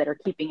libraries that are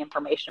keeping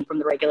information from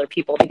the regular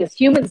people, because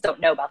humans don't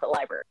know about the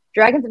library.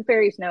 Dragons and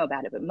fairies know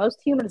about it, but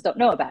most humans don't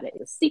know about it.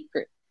 It's a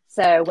secret.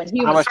 So when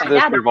humans how much of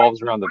this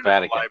revolves around the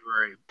Vatican?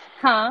 Library.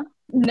 Huh?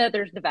 No,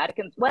 there's the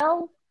Vatican.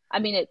 Well, I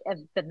mean,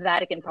 the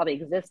Vatican probably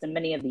exists in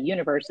many of the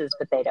universes,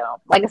 but they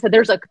don't. Like I said,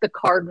 there's the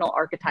cardinal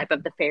archetype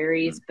of the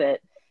fairies, but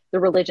the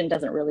religion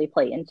doesn't really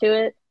play into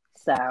it.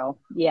 So,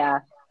 yeah.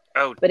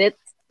 Oh, but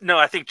no,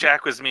 I think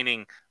Jack was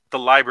meaning the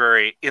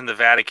library in the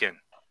Vatican,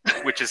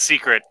 which is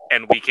secret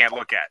and we can't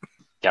look at.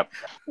 Yep.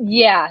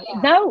 Yeah.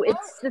 No,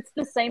 it's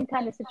the same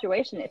kind of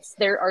situation.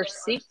 There are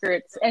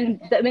secrets, and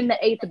in the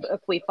 8th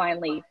book we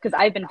finally, because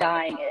I've been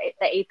dying.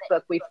 The 8th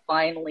book we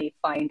finally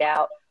find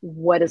out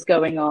what is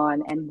going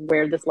on and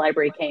where this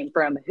library came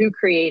from, who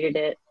created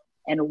it,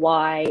 and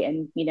why.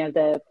 And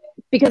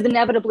because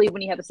inevitably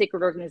when you have a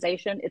secret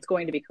organization, it's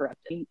going to be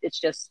corrupted. It's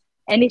just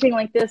anything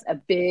like this,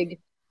 the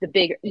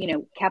big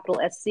capital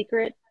S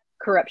secret.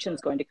 Corruption is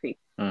going to creep,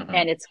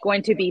 and it's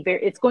going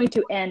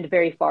to end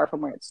very far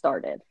from where it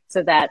started.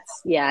 So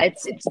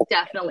it's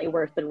definitely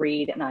worth the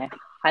read, and I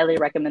highly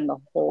recommend the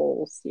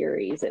whole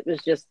series.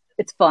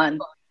 It's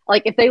fun.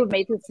 Like if they would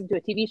make this into a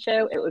TV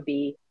show, it would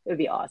be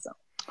awesome.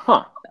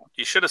 Huh? So,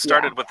 you should have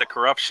started with the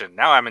corruption.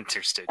 Now I'm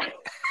interested.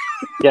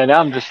 Yeah,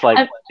 now I'm just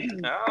like,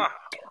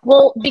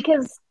 well,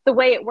 because the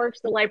way it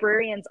works, the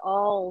librarians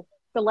are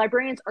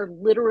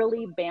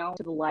literally bound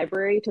to the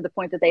library to the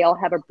point that they all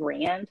have a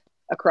brand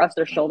across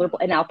their shoulder,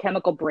 an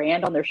alchemical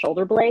brand on their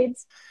shoulder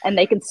blades, and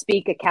they can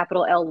speak a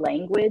capital L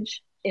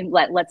language, and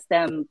lets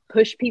them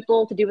push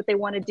people to do what they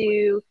want to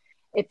do.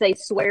 If they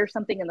swear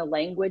something in the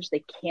language,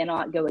 they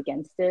cannot go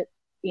against it.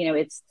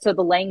 So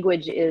the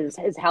language is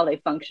how they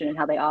function and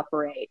how they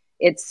operate.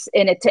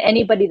 To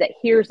anybody that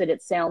hears it,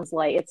 it sounds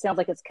like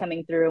it's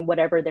coming through in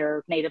whatever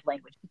their native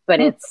language.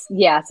 But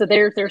so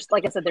there's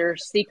like I said, there are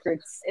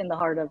secrets in the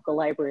heart of the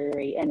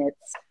library, and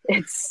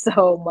it's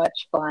so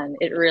much fun.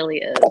 It really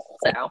is.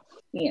 So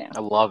I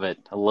love it.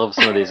 I love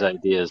some of these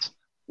ideas.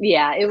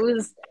 Yeah, it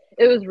was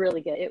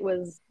really good. It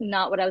was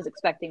not what I was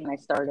expecting when I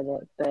started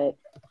it, but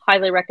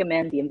highly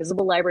recommend the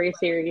Invisible Library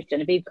series.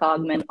 Genevieve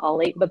Cogman.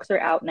 All 8 books are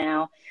out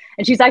now,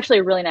 and she's actually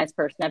a really nice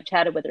person. I've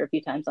chatted with her a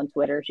few times on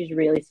Twitter. She's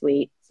really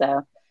sweet.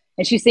 So,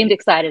 and she seemed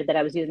excited that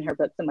I was using her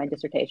books in my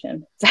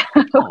dissertation.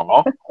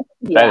 So,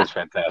 that is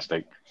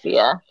fantastic.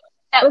 Yeah,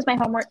 that was my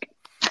homework.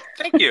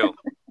 Thank you.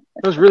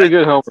 It was really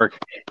good homework.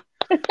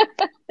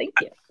 Thank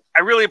you.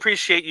 I really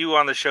appreciate you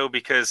on the show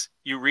because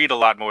you read a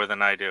lot more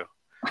than I do.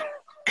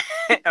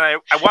 And I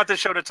want the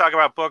show to talk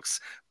about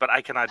books, but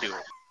I cannot do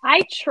it.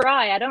 I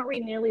try. I don't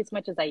read nearly as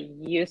much as I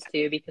used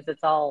to because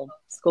it's all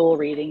school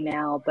reading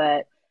now.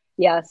 But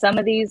yeah, some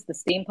of these, the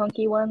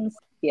steampunky ones,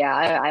 yeah,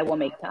 I will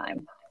make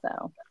time.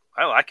 So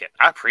I like it.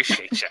 I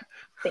appreciate you.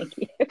 Thank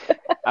you.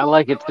 I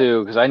like it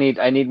too because I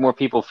need more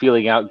people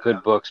feeling out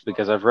good books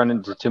because I've run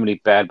into too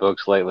many bad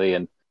books lately,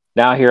 and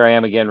now here I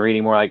am again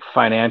reading more like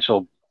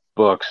financial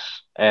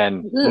books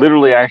and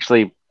literally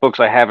actually books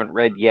I haven't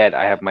read yet.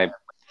 I have my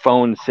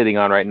phone sitting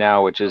on right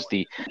now, which is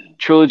the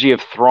trilogy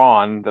of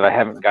Thrawn that I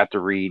haven't got to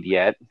read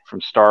yet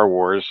from Star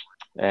Wars.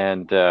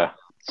 And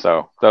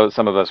so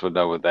some of us would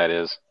know what that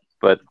is.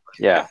 But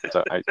yeah,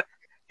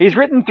 he's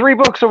written 3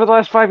 books over the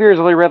last 5 years.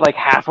 I only read like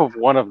half of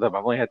one of them.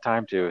 I've only had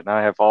time to. Now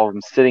I have all of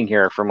them sitting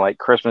here from like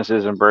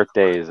Christmases and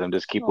birthdays, and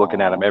just keep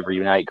looking at them every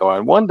night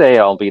going, one day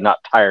I'll be not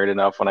tired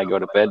enough when I go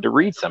to bed to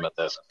read some of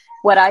this.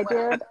 What I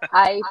did,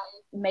 I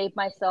made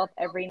myself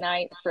every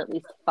night for at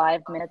least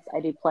 5 minutes, I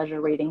do pleasure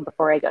reading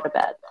before I go to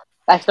bed.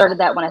 I started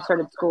that when I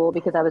started school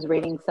because I was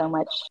reading so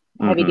much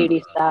heavy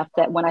duty stuff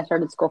that when I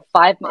started school,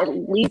 at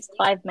least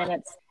 5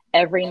 minutes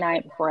every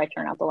night before I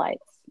turn out the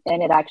lights.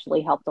 And it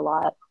actually helped a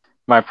lot.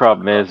 My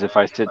problem is if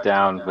I sit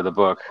down with a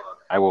book,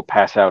 I will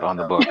pass out on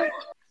the book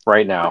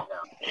right now.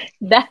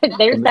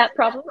 There's that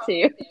problem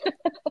too.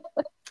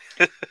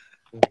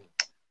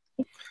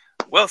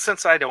 Well,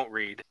 since I don't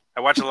read, I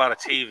watch a lot of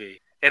TV.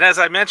 And as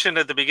I mentioned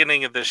at the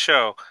beginning of the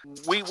show,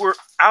 we were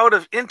out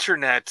of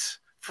internet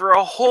for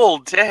a whole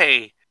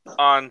day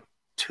on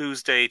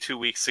Tuesday 2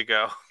 weeks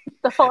ago.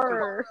 The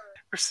horror.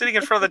 We're sitting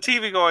in front of the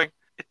TV going,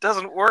 it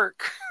doesn't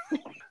work. I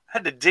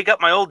had to dig up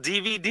my old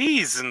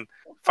DVDs and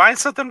find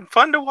something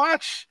fun to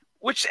watch,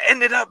 which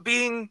ended up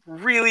being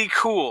really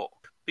cool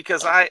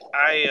because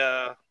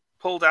I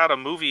pulled out a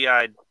movie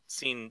I'd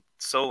seen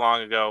so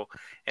long ago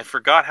and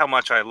forgot how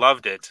much I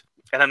loved it.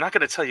 And I'm not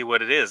going to tell you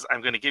what it is.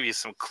 I'm going to give you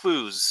some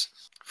clues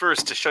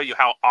first to show you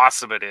how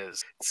awesome it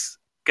is. It's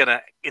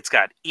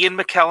got Ian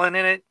McKellen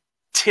in it,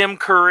 Tim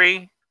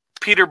Curry,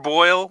 Peter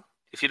Boyle.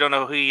 If you don't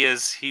know who he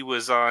is, he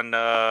was on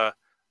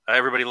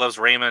Everybody Loves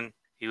Raymond.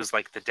 He was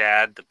like the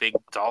dad, the big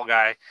doll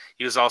guy.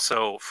 He was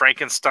also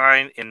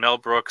Frankenstein in Mel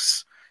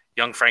Brooks'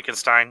 Young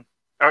Frankenstein.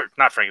 Or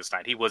not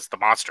Frankenstein. He was the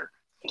monster.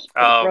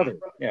 Brother.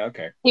 Yeah,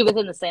 okay. He was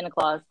in the Santa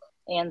Claus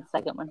and the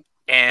second one.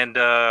 And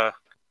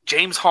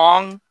James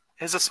Hong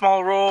has a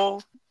small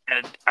role.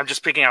 And I'm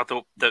just picking out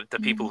the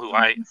people who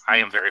I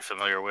am very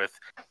familiar with.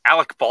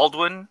 Alec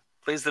Baldwin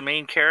plays the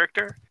main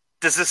character.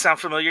 Does this sound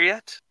familiar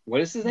yet?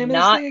 What is his name of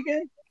this thing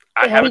again?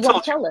 I haven't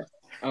told you. Tell us.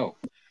 Oh.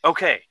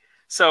 Okay.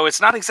 So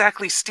it's not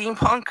exactly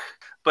steampunk,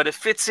 but it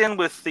fits in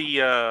with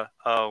the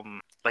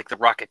like the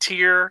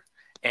Rocketeer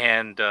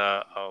and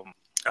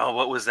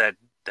what was that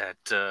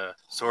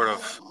sort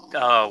of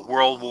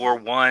World War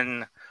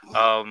One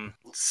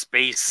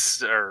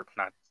space or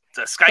not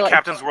the Sky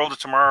Captain's World of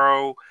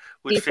Tomorrow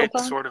would fit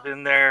punk? Sort of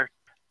in there.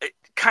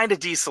 Kind of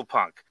diesel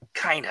punk,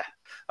 kind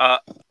of.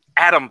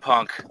 Atom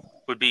punk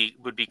would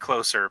be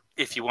closer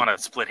if you want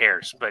to split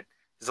hairs, but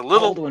it's a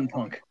little Baldwin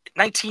punk.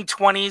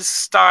 1920s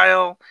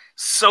style,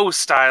 so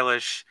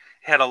stylish.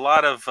 Had a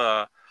lot of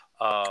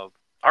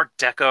Art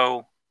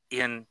Deco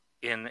in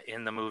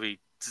the movie.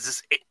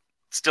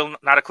 Still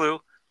not a clue?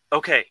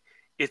 Okay,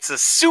 it's a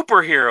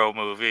superhero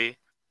movie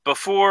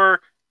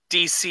before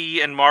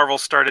DC and Marvel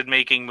started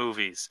making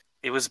movies.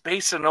 It was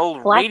based on an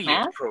old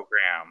radio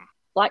program.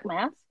 Black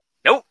Mass?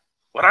 Nope.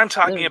 What I'm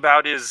talking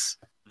about is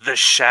The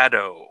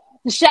Shadow.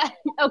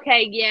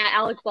 Okay, yeah,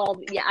 Alec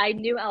Baldwin. Yeah, I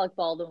knew Alec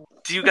Baldwin.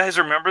 Do you guys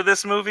remember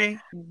this movie?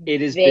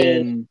 It has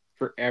been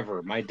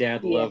forever. My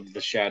dad loved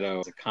The Shadow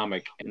as a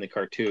comic and the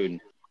cartoon.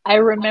 I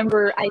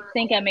remember, I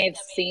think I may have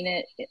seen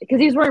it, because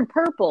he's wearing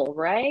purple,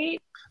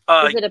 right?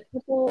 Is it a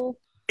purple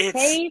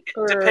cape?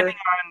 Depending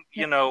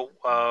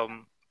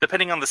on,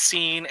 depending on the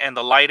scene and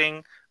the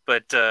lighting,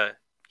 but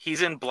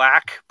he's in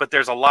black, but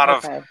there's a lot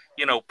of,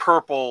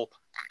 purple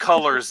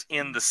colors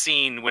in the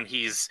scene when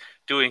he's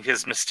doing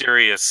his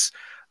mysterious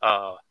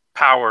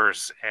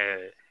powers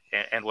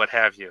and what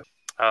have you.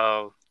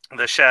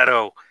 The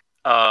Shadow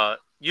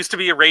used to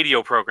be a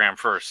radio program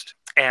first,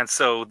 and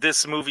so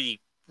this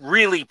movie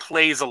really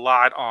plays a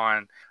lot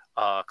on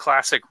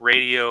classic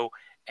radio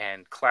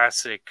and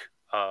classic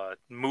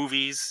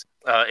movies.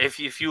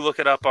 If you look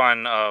it up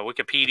on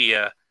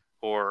Wikipedia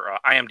or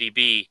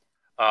IMDb,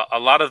 a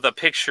lot of the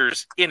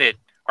pictures in it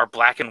are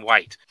black and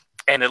white,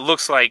 and it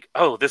looks like,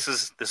 oh, this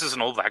is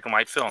an old black and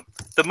white film.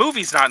 The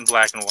movie's not in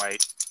black and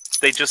white.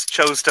 They just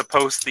chose to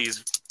post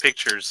these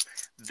pictures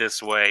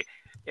this way,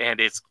 and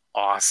it's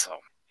awesome.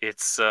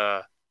 It's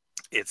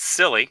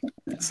silly.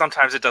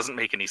 Sometimes it doesn't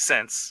make any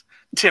sense.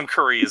 Tim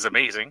Curry is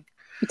amazing.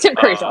 Tim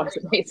Curry's always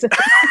amazing.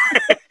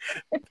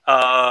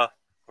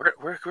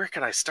 Where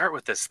can I start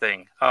with this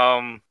thing?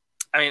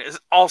 It's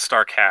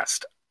all-star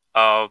cast.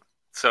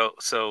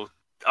 So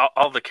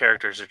all the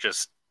characters are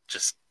just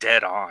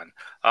dead on.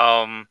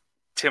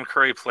 Tim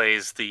Curry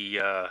plays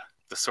the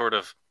sort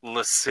of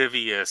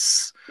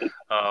lascivious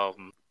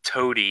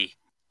toady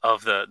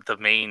of the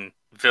main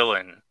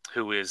villain,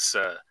 who is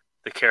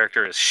the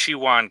character is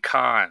Shiwan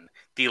Khan,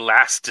 the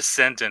last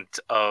descendant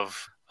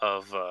of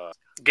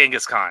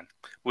Genghis Khan,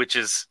 which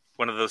is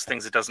one of those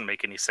things that doesn't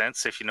make any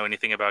sense. If you know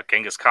anything about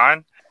Genghis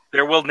Khan,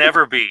 there will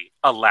never be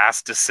a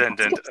last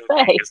descendant of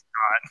Genghis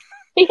Khan.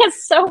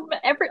 Because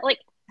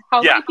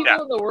how many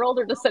people in the world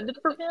are descended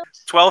from him?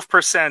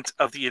 12%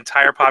 of the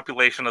entire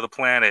population of the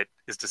planet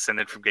is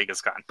descended from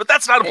Genghis Khan. But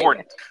that's not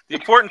important. The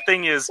important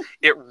thing is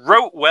it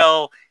wrote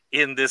well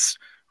in this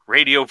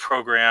radio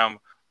program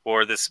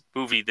or this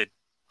movie that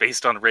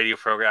based on a radio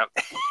program.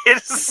 It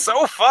is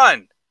so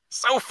fun.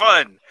 So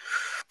fun.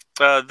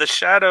 The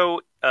Shadow,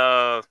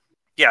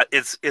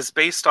 it's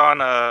based on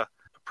a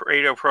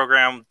radio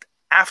program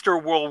after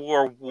World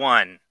War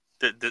One.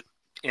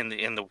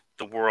 In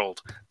the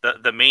world,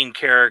 the main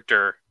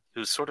character,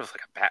 who's sort of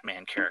like a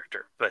Batman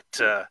character,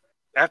 but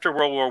after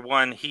World War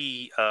One,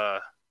 he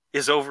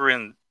is over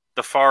in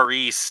the Far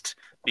East,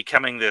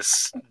 becoming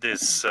this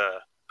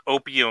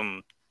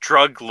opium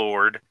drug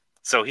lord.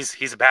 So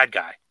he's a bad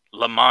guy,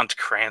 Lamont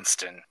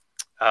Cranston,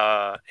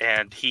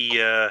 and he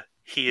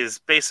is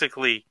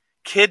basically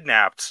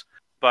kidnapped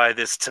by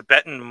this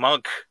Tibetan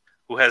monk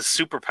who has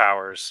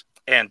superpowers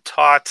and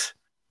taught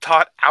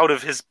out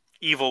of his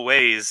evil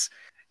ways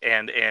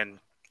and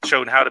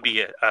shown how to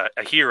be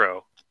a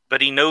hero.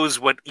 But he knows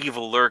what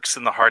evil lurks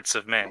in the hearts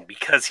of men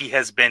because he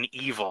has been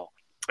evil.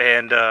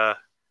 And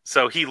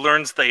so he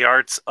learns the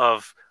arts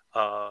of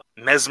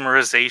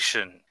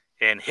mesmerization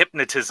and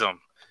hypnotism,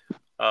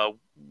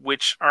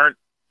 which aren't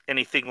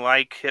anything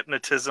like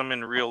hypnotism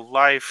in real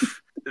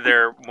life.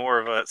 They're more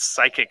of a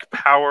psychic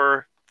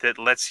power that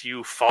lets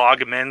you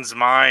fog men's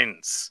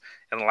minds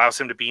and allows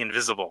him to be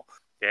invisible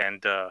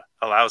and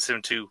allows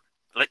him to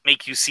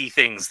make you see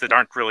things that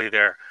aren't really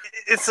there.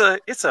 It's a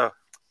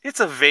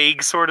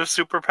vague sort of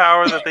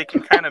superpower that they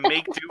can kind of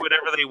make do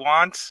whatever they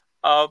want.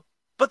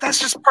 But that's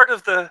just part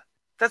of the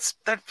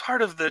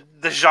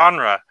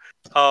genre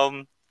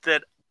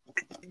that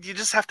you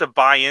just have to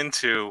buy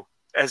into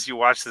as you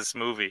watch this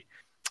movie,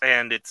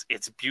 and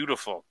it's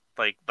beautiful.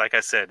 Like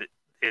I said,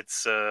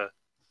 it's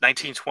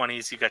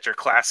 1920s. You got your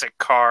classic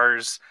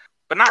cars,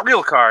 but not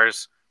real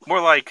cars.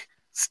 More like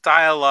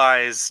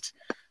stylized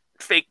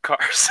fake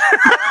cars.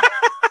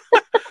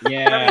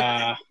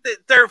 Yeah.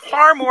 They're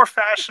far more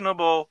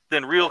fashionable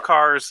than real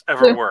cars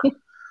ever were.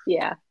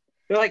 Yeah.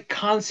 They're like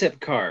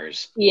concept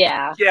cars.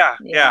 Yeah.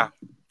 Yeah.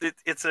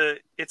 It's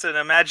an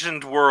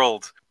imagined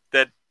world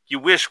that you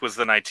wish was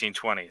the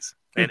 1920s,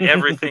 and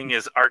everything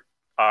is art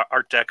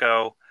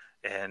deco,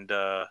 and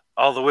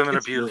all the women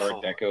are beautiful.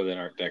 More Art Deco than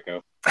Art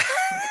Deco.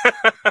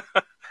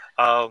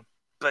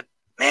 But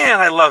man,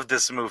 I love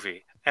this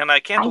movie, and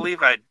I can't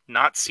believe I'd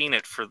not seen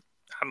it for,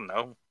 I don't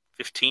know,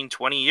 15,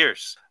 20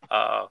 years.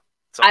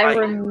 So I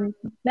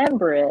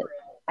remember it.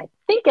 I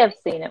think I've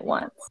seen it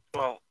once.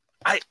 Well,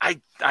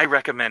 I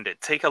recommend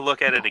it. Take a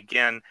look at it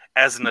again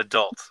as an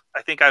adult.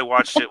 I think I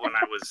watched it when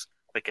I was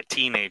like a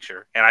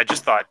teenager, and I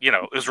just thought,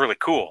 it was really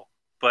cool.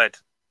 But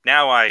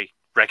now I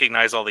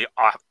recognize all the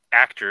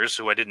actors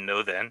who I didn't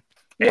know then.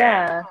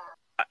 Yeah.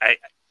 I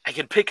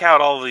can pick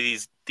out all of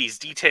these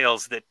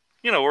details that,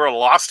 were a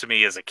loss to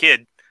me as a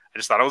kid. I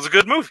just thought it was a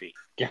good movie.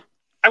 Yeah.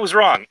 I was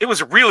wrong. It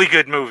was a really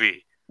good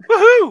movie.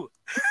 Woohoo!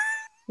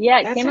 Yeah,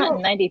 it came out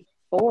in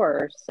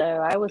 94, so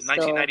I was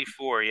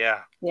 1994, yeah.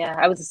 Yeah,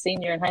 I was a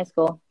senior in high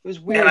school. It was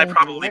weird. And I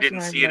probably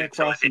didn't see it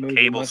until it hit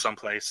cable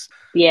someplace.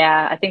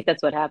 Yeah, I think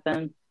that's what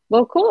happened.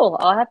 Well, cool.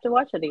 I'll have to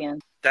watch it again.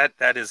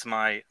 That is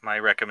my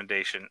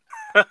recommendation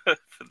for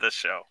this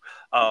show.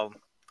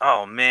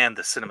 Oh man,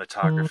 the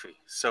cinematography,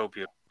 so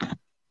beautiful.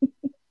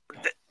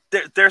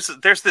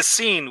 There's this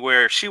scene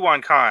where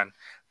Shiwan Khan,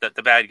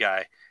 the bad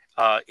guy,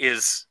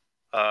 is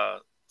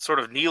sort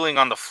of kneeling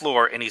on the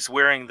floor, and he's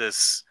wearing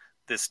this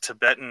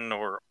Tibetan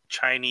or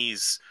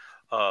Chinese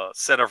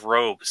set of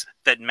robes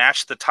that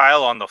match the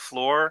tile on the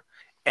floor,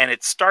 and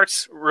it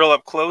starts real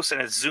up close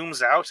and it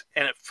zooms out,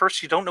 and at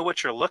first you don't know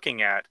what you're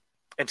looking at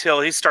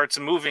until he starts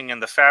moving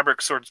and the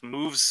fabric sort of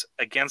moves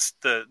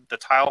against the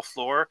tile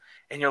floor,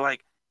 and you're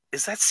like,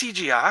 is that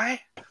CGI?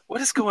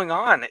 What is going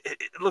on? It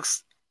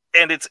looks,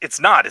 and it's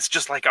not. It's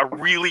just like a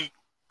really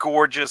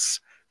gorgeous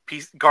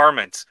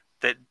garment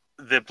that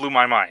blew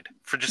my mind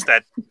for just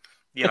that,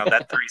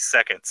 that 3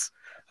 seconds.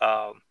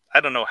 I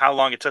don't know how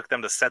long it took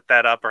them to set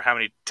that up or how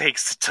many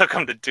takes it took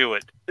them to do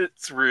it.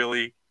 It's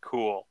really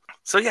cool.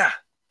 So yeah,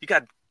 you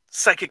got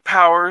psychic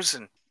powers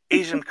and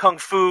Asian kung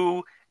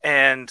fu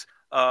and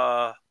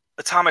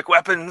atomic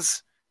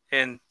weapons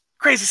and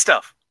crazy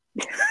stuff.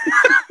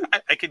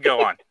 I could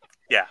go on.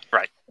 Yeah,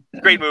 right.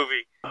 Great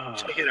movie.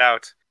 Check it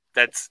out.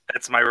 That's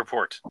my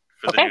report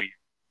for the new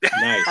year.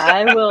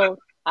 Nice.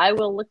 I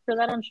will look for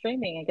that on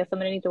streaming. I guess I'm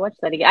gonna need to watch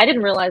that again. I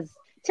didn't realize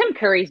Tim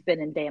Curry's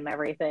been in damn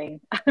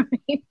everything. I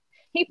mean,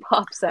 he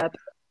pops up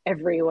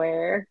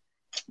everywhere.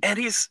 And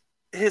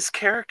his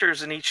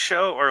characters in each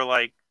show are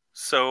like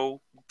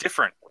so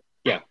different.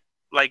 Yeah.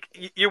 Like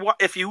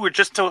if you were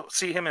just to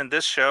see him in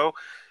this show,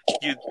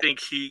 you'd think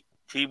he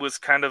was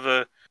kind of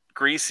a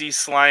greasy,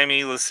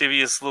 slimy,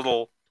 lascivious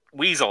little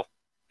weasel,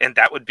 and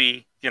that would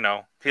be,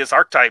 his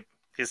archetype.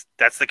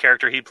 That's the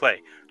character he'd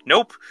play.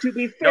 Nope. To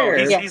be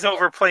fair, he's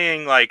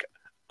overplaying like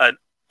an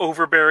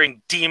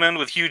overbearing demon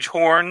with huge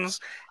horns,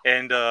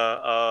 and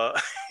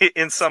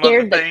in some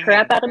scared other the thing,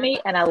 crap out of me,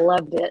 and I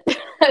loved it.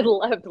 I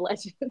loved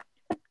Legend.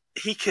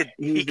 He was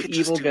the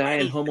evil guy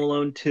in Home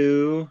Alone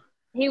 2.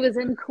 He was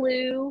in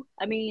Clue.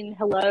 I mean,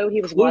 hello,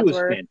 he was Clue was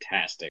Wadsworth.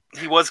 fantastic.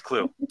 He was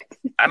Clue.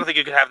 I don't think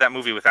you could have that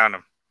movie without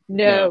him.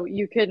 No,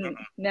 you couldn't.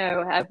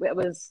 No, it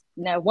was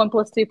 1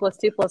 + 2 +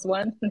 2 +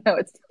 1. No,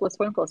 it's 2 +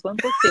 1 + 1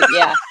 + 2.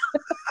 Yeah.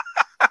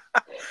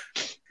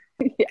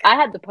 I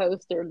had the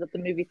poster that the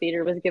movie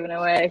theater was giving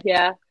away.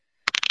 Yeah,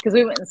 because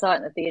we went and saw it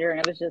in the theater, and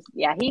it was just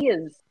he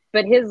is.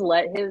 But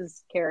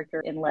his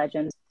character in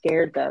Legend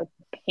scared the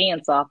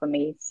pants off of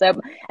me. So,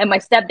 and my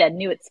stepdad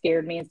knew it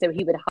scared me, and so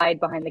he would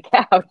hide behind the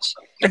couch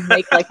and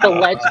make like the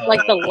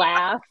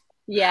laugh.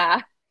 Yeah,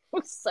 it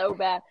was so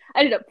bad.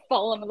 I ended up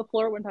falling on the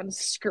floor one time,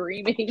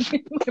 screaming.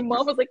 My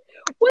mom was like,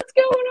 "What's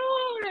going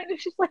on?" And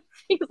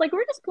he was like,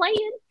 "We're just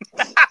playing."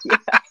 Yeah,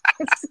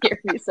 it scared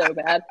me so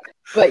bad.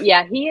 But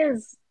yeah,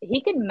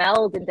 he can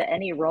meld into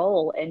any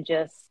role and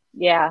just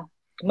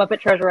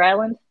Muppet Treasure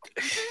Island.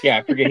 Yeah,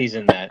 I forget he's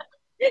in that.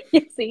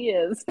 Yes, he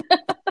is.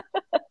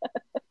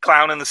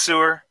 Clown in the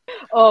Sewer.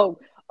 Oh,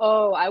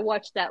 I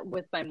watched that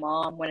with my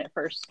mom when it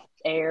first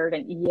aired,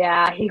 and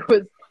yeah, he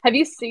was. Have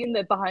you seen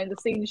the behind the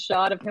scenes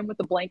shot of him with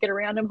the blanket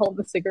around him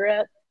holding a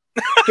cigarette,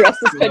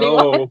 dressed as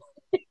Pennywise?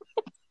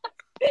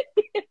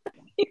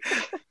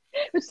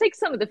 Which takes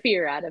some of the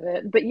fear out of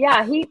it. But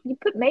yeah, you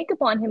put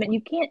makeup on him and you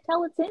can't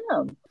tell it's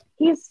him.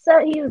 He is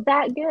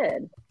that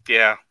good.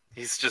 Yeah,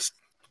 he's just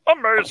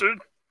amazing.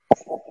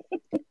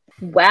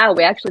 Wow,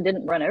 we actually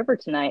didn't run over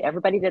tonight.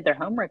 Everybody did their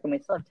homework and we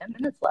still have 10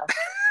 minutes left.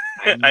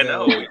 I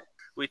know.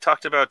 We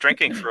talked about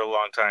drinking for a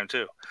long time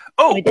too.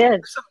 Oh, we did.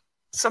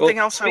 Something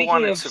else I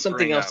wanted to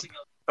bring up.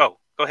 Oh,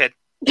 go ahead.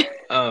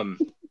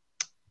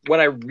 What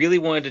I really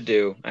wanted to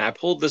do, I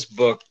pulled this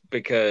book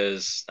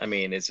because, I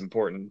mean, it's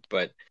important,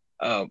 but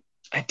I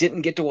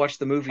didn't get to watch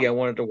the movie I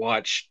wanted to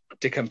watch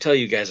to come tell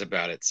you guys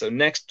about it. So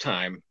next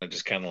time, I'll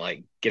just kind of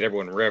like get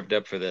everyone revved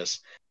up for this.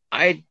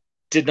 I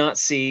did not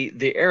see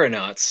The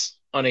Aeronauts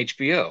on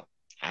HBO.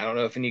 I don't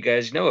know if any of you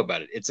guys know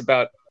about it. It's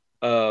about,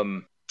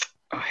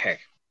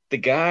 the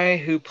guy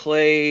who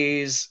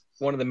plays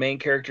one of the main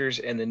characters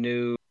in the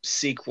new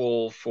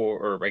sequel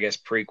or I guess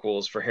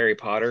prequels for Harry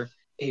Potter.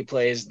 He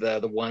plays the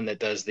one that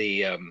does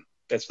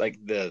that's like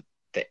the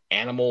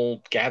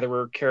animal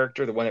gatherer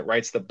character, the one that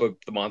writes the book,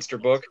 the monster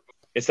book.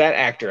 It's that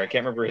actor. I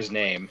can't remember his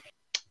name.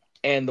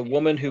 And the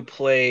woman who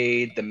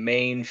played the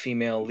main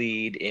female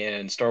lead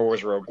in Star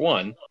Wars Rogue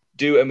One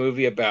do a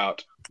movie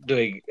about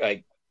doing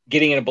like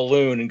getting in a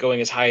balloon and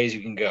going as high as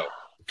you can go.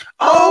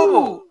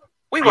 Oh,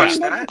 we watched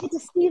that.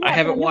 I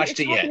haven't watched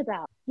it yet.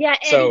 Yeah,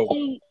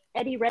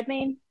 Eddie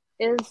Redmayne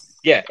is.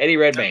 Yeah, Eddie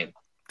Redmayne.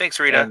 Thanks,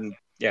 Rita. And,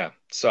 yeah,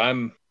 so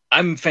I'm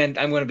going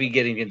to be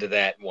getting into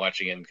that and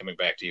watching it and coming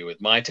back to you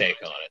with my take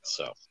on it.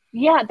 So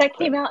yeah, that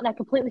came out and I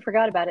completely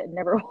forgot about it and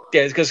never.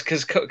 Yeah, it's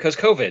because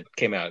COVID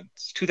came out.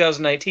 It's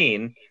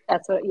 2019.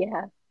 That's what.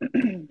 Yeah.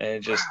 And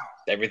it just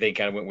everything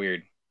kind of went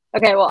weird.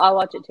 Okay, well I'll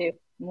watch it too.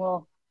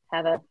 We'll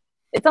have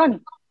It's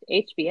on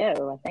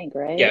HBO, I think,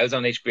 right? Yeah, it was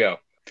on HBO.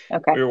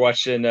 Okay. We were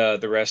watching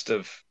the rest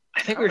of.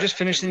 I think we were just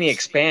finishing The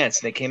Expanse,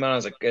 and it came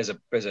out as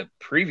a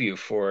preview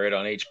for it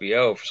on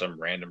HBO for some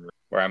random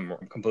where I'm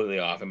completely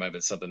off. It might have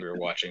been something we were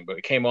watching, but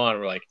it came on,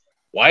 and we're like,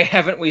 why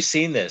haven't we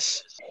seen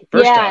this?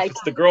 First off,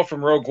 it's the girl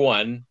from Rogue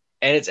One,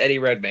 and it's Eddie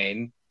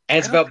Redmayne, and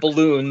it's about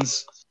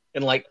balloons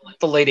in like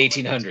the late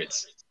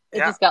 1800s. It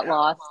just got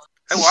lost.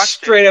 I watched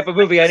straight up a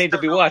movie I need to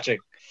be watching.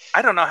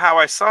 I don't know how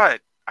I saw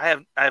it. I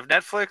have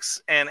Netflix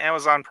and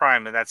Amazon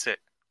Prime, and that's it.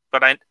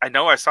 But I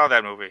know I saw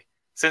that movie.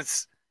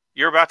 Since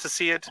you're about to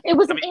see it, it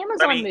was an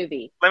Amazon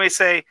movie. Let me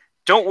say,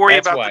 don't worry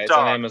That's about why the it's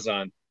dog. on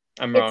Amazon.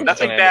 I'm wrong.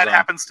 Nothing bad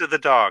happens to the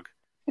dog.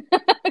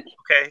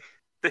 Okay.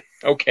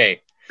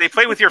 Okay. They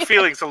play with your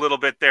feelings a little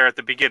bit there at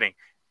the beginning,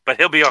 but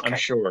he'll be okay. I'm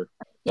sure.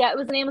 Yeah, it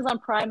was an Amazon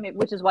Prime,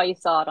 which is why you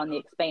saw it on The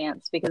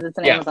Expanse, because it's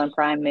an Amazon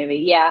Prime movie.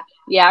 Yeah,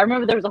 I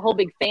remember there was a whole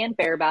big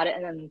fanfare about it,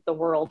 and then the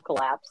world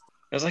collapsed.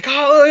 I was like,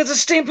 oh, it's a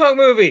steampunk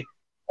movie.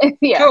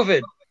 Yeah.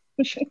 COVID.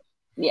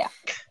 Yeah.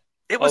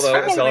 It was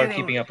Although fascinating. y'all are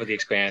keeping up with The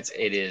Expanse,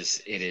 it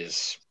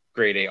is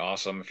grade A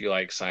awesome if you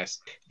like science.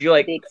 If you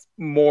like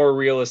more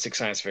realistic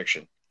science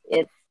fiction.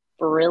 It's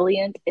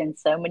brilliant in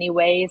so many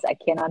ways. I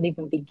cannot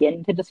even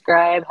begin to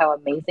describe how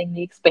amazing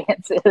The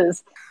Expanse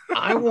is.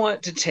 I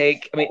want to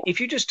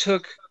if you just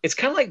took, it's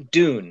kind of like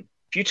Dune.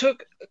 If you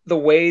took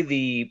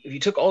if you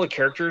took all the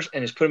characters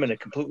and just put them in a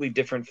completely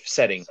different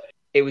setting,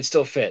 it would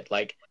still fit.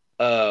 Like,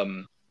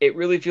 it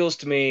really feels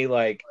to me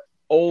like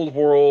old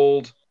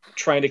world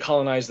trying to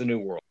colonize the new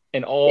world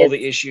and all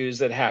the issues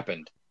that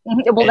happened.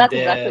 Well, that's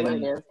exactly what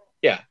it is.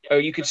 Yeah. Or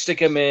you could stick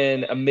them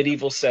in a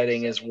medieval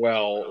setting as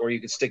well, or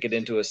you could stick it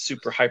into a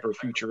super hyper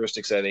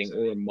futuristic setting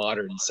or a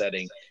modern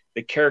setting.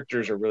 The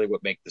characters are really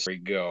what make the story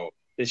go.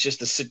 It's just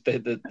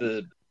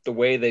the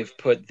way they've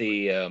put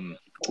the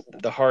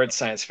hard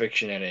science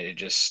fiction in it. It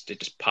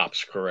just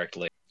pops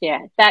correctly.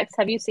 Yeah. Dax,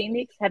 have you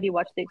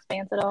watched The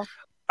Expanse at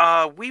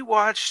all? We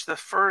watched the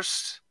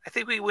first. I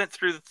think we went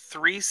through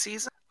 3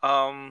 seasons.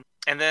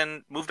 And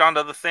then moved on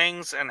to other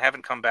things and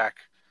haven't come back.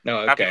 No,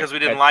 okay. Not because we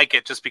didn't like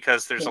it, just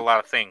because there's a lot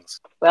of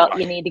things. Well,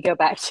 you need to go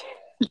back.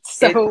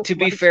 To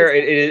be fair,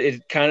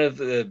 it kind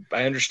of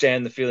I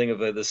understand the feeling of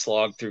the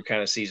slog through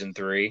kind of season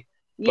 3,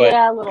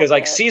 but because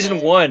like season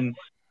 1,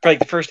 for like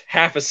the first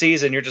half a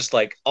season, you're just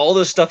like all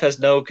this stuff has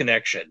no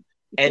connection,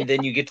 and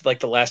then you get to like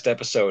the last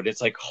episode,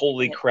 it's like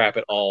holy crap,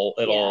 it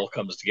all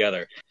comes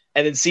together,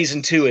 and then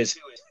season 2 is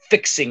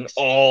fixing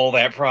all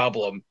that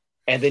problem.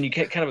 And then you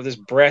get kind of this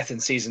breath in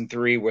season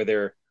 3 where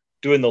they're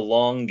doing the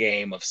long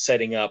game of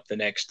setting up the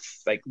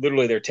next, like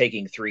literally they're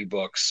taking 3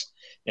 books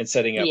and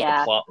setting up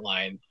the plot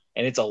line.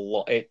 And it's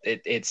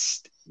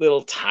it's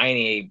little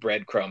tiny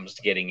breadcrumbs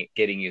getting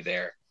you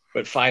there.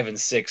 But 5 and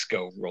 6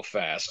 go real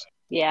fast.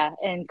 Yeah,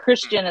 and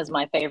Christian is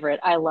my favorite.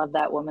 I love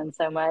that woman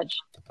so much.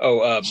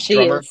 Oh, she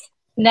drummer?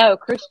 No,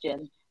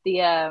 Christian,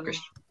 the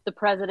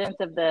president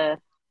of the.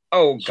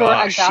 Oh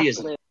gosh, she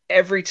is.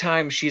 Every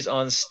time she's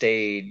on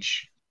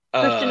stage,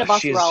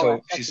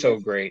 she's so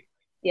great.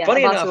 Yeah,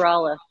 funny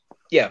Avasarala. enough,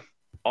 yeah,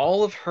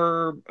 all of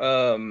her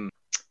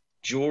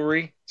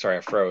jewelry. Sorry,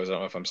 I froze. I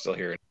don't know if I'm still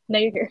here. No,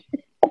 you're here.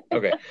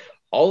 Okay,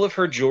 all of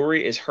her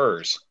jewelry is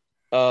hers.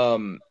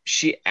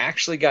 She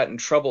actually got in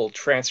trouble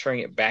transferring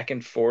it back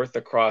and forth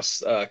across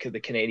the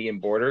Canadian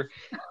border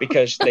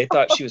because they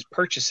thought she was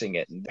purchasing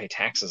it and pay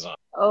taxes on it.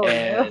 Oh,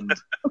 and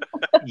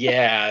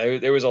yeah,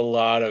 there was a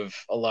lot of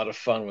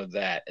fun with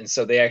that, and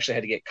so they actually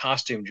had to get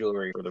costume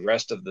jewelry for the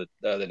rest of the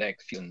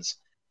next few ones.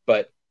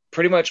 But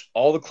pretty much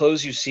all the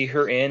clothes you see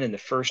her in the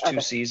first 2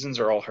 seasons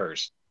are all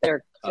hers.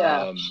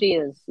 She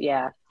is,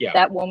 yeah.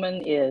 That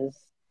woman is.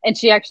 And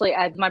she actually,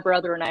 my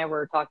brother and I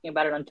were talking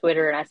about it on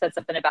Twitter, and I said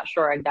something about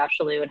Shorag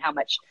Dashalu and how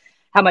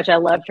much I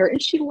loved her, and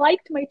she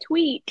liked my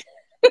tweet.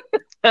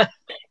 And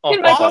my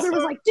brother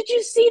was like, "Did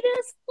you see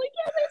this?" I'm like,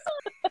 yes, I saw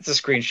it. That's a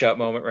screenshot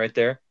moment right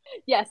there.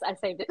 Yes, I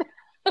saved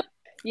it.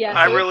 Yeah,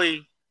 I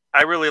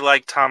really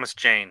like Thomas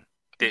Jane.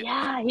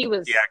 Yeah, he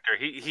was the actor.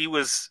 He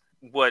was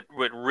what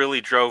really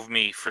drove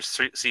me for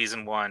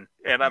season 1,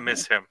 and I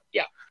miss him.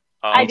 Yeah,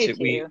 I do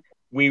too.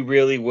 We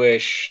really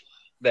wish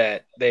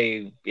that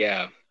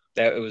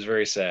that it was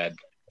very sad.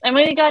 I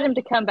mean, we got him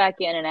to come back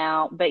in and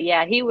out, but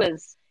yeah, he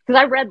was, because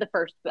I read the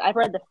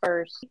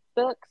first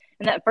book,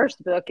 and that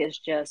first book is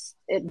just,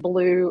 it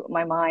blew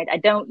my mind. I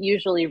don't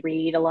usually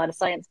read a lot of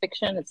science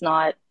fiction. It's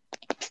not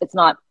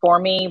for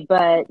me,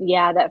 but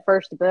yeah, that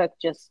first book,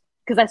 just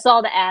because I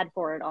saw the ad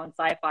for it on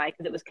Sci-Fi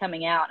because it was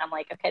coming out, and I'm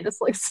like, okay, this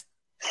looks,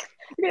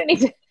 we're gonna need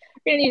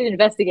to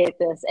investigate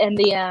this. And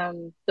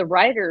the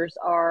writers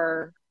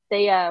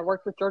they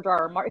worked with George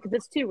R.R. Martin, because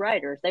it's 2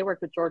 writers. They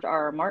worked with George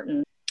R.R.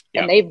 Martin.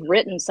 And they've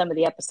written some of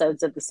the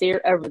episodes of the series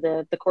over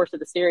the course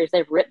of the series.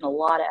 They've written a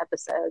lot of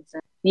episodes.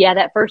 And yeah,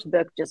 that first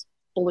book just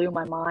blew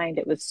my mind.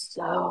 It was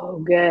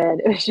so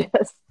good. It was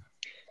just.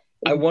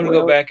 I want to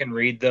go back and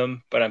read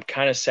them, but I'm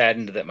kind of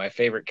saddened that my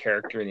favorite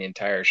character in the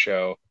entire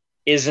show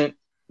isn't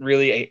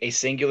really a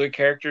singular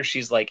character.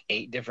 She's like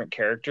 8 different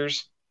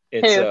characters.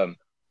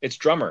 It's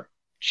Drummer.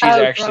 She's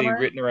actually Drummer?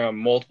 written around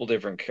multiple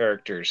different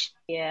characters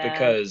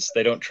because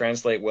they don't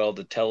translate well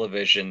to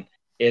television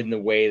in the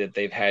way that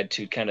they've had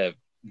to kind of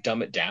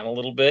dumb it down a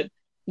little bit.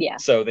 Yeah.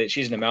 So that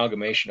she's an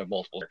amalgamation of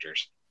multiple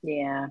characters.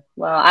 Yeah.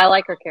 Well, I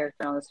like her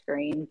character on the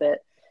screen, but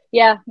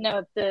yeah,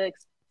 no,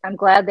 I'm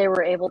glad they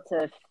were able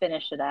to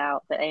finish it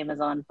out. That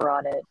Amazon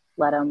brought it,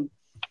 let them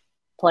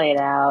play it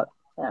out.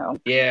 So.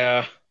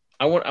 Yeah.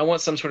 I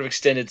want some sort of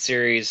extended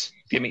series.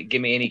 Give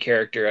me any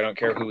character. I don't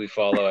care who we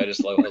follow. I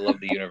love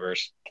the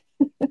universe.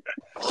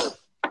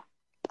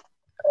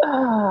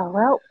 Oh,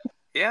 well.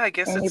 Yeah, I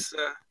guess it's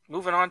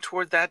moving on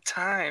toward that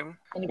time.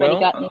 Anybody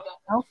got anything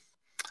else?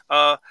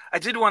 I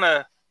did want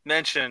to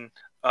mention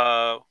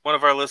one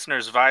of our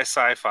listeners, Vi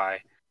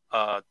Sci-Fi,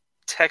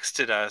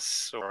 texted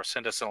us or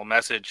sent us a little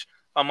message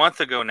a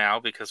month ago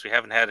now, because we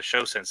haven't had a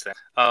show since then,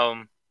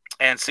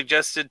 and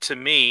suggested to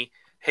me,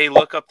 hey,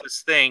 look up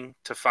this thing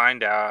to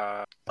find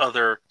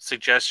other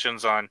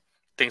suggestions on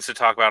things to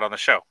talk about on the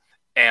show.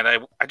 And I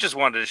just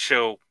wanted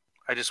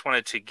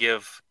to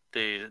give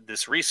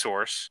this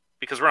resource,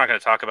 because we're not going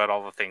to talk about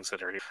all the things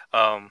that are here.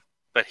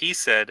 But he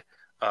said,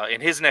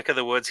 in his neck of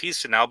the woods,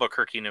 he's in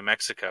Albuquerque, New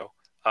Mexico.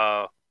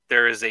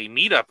 There is a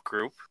meetup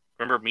group.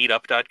 Remember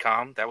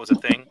meetup.com? That was a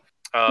thing.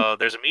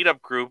 There's a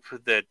meetup group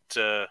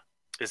that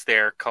is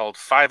there called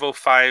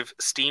 505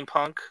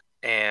 Steampunk.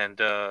 And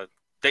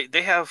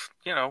they have,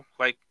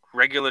 like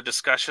regular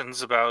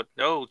discussions about,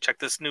 check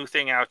this new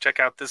thing out. Check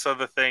out this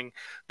other thing.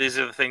 These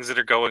are the things that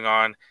are going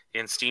on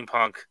in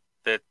steampunk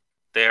that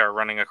they are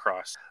running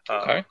across,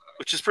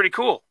 which is pretty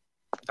cool.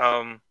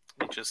 Let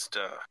me just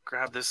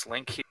grab this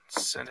link here,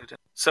 send it in.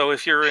 So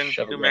if you're in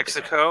New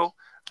Mexico,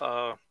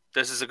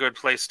 this is a good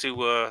place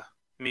to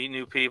meet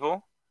new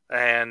people.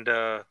 And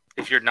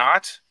if you're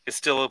not, it's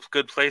still a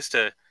good place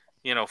to,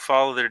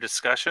 follow their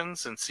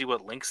discussions and see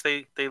what links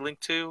they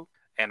link to.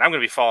 And I'm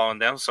going to be following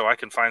them so I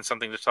can find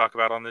something to talk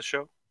about on this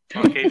show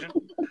on occasion.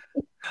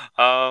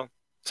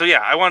 So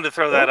yeah, I wanted to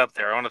throw that up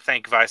there. I want to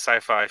thank Vi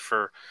Sci-Fi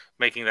for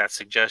making that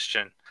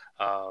suggestion.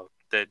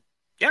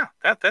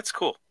 That's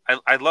cool.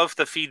 I love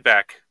the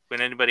feedback.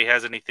 When anybody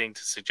has anything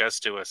to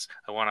suggest to us,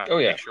 I want to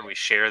make sure we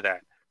share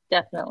that.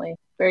 Definitely.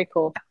 Very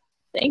cool.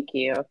 Thank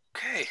you.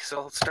 Okay,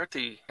 so let's start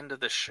the end of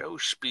the show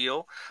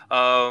spiel.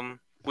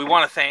 We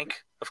want to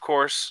thank, of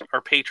course,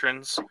 our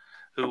patrons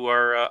who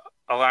are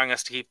allowing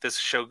us to keep this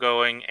show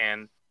going,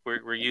 and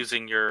we're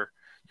using your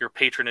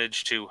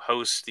patronage to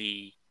host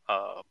the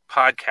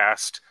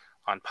podcast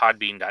on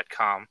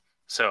podbean.com.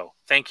 So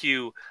thank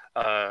you,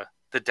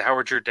 the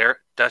Dowager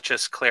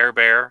Duchess Claire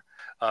Bear,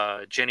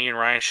 Jenny and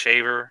Ryan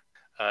Shaver,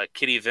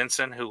 Kitty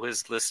Vincent, who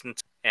has listened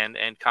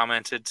and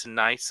commented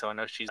tonight, so I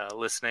know she's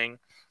listening,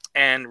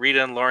 and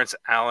Rita and Lawrence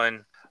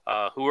Allen,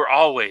 who are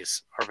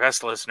always our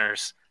best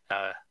listeners.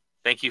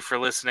 Thank you for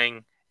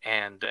listening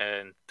and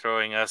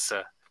buying us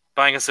a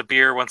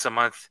beer once a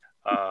month,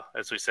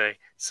 as we say,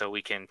 so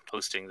we can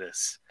posting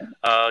this.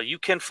 You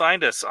can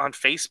find us on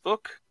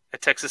Facebook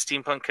at Texas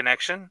Steampunk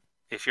Connection.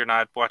 If you're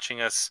not watching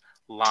us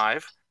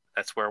live,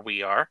 that's where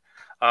we are.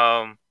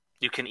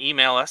 You can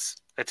email us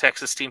at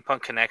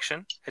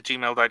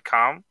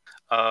texassteampunkconnection@gmail.com.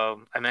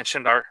 I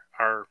mentioned our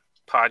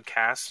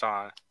podcast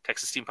on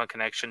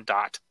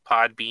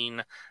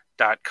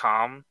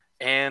texassteampunkconnection.podbean.com,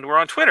 and we're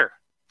on Twitter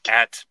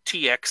at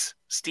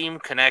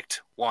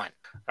TXSteamConnect1.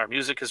 Our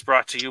music is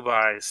brought to you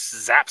by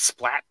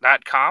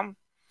Zapsplat.com.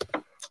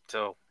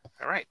 So,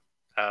 all right.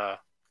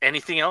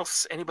 Anything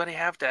else anybody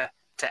have to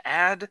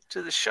add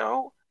to the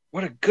show?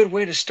 What a good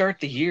way to start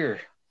the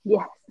year.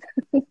 Yes.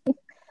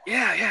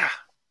 Yeah.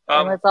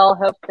 And let's all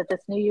hope that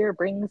this new year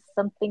brings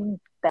something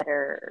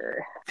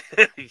better.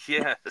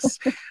 Yes.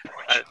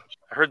 I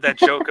heard that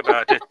joke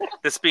about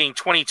this being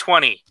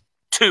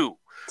 2022.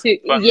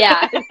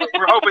 Yeah.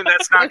 We're hoping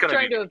that's not going to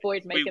be. To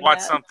avoid making we want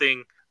that.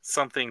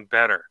 something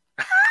better.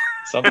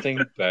 Something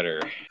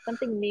better.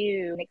 Something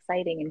new and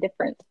exciting and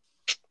different.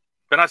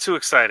 But not too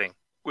exciting.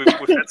 We've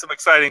had some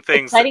exciting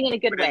things. Exciting in a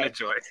good way.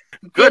 Enjoy.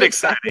 Good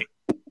exciting.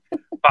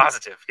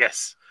 Positive,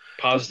 yes.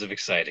 Positive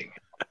exciting.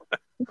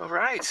 All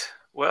right.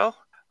 Well,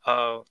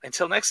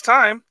 until next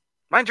time,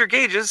 mind your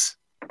gauges.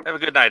 Have a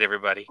good night,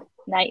 everybody.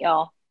 Night,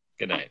 y'all.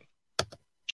 Good night.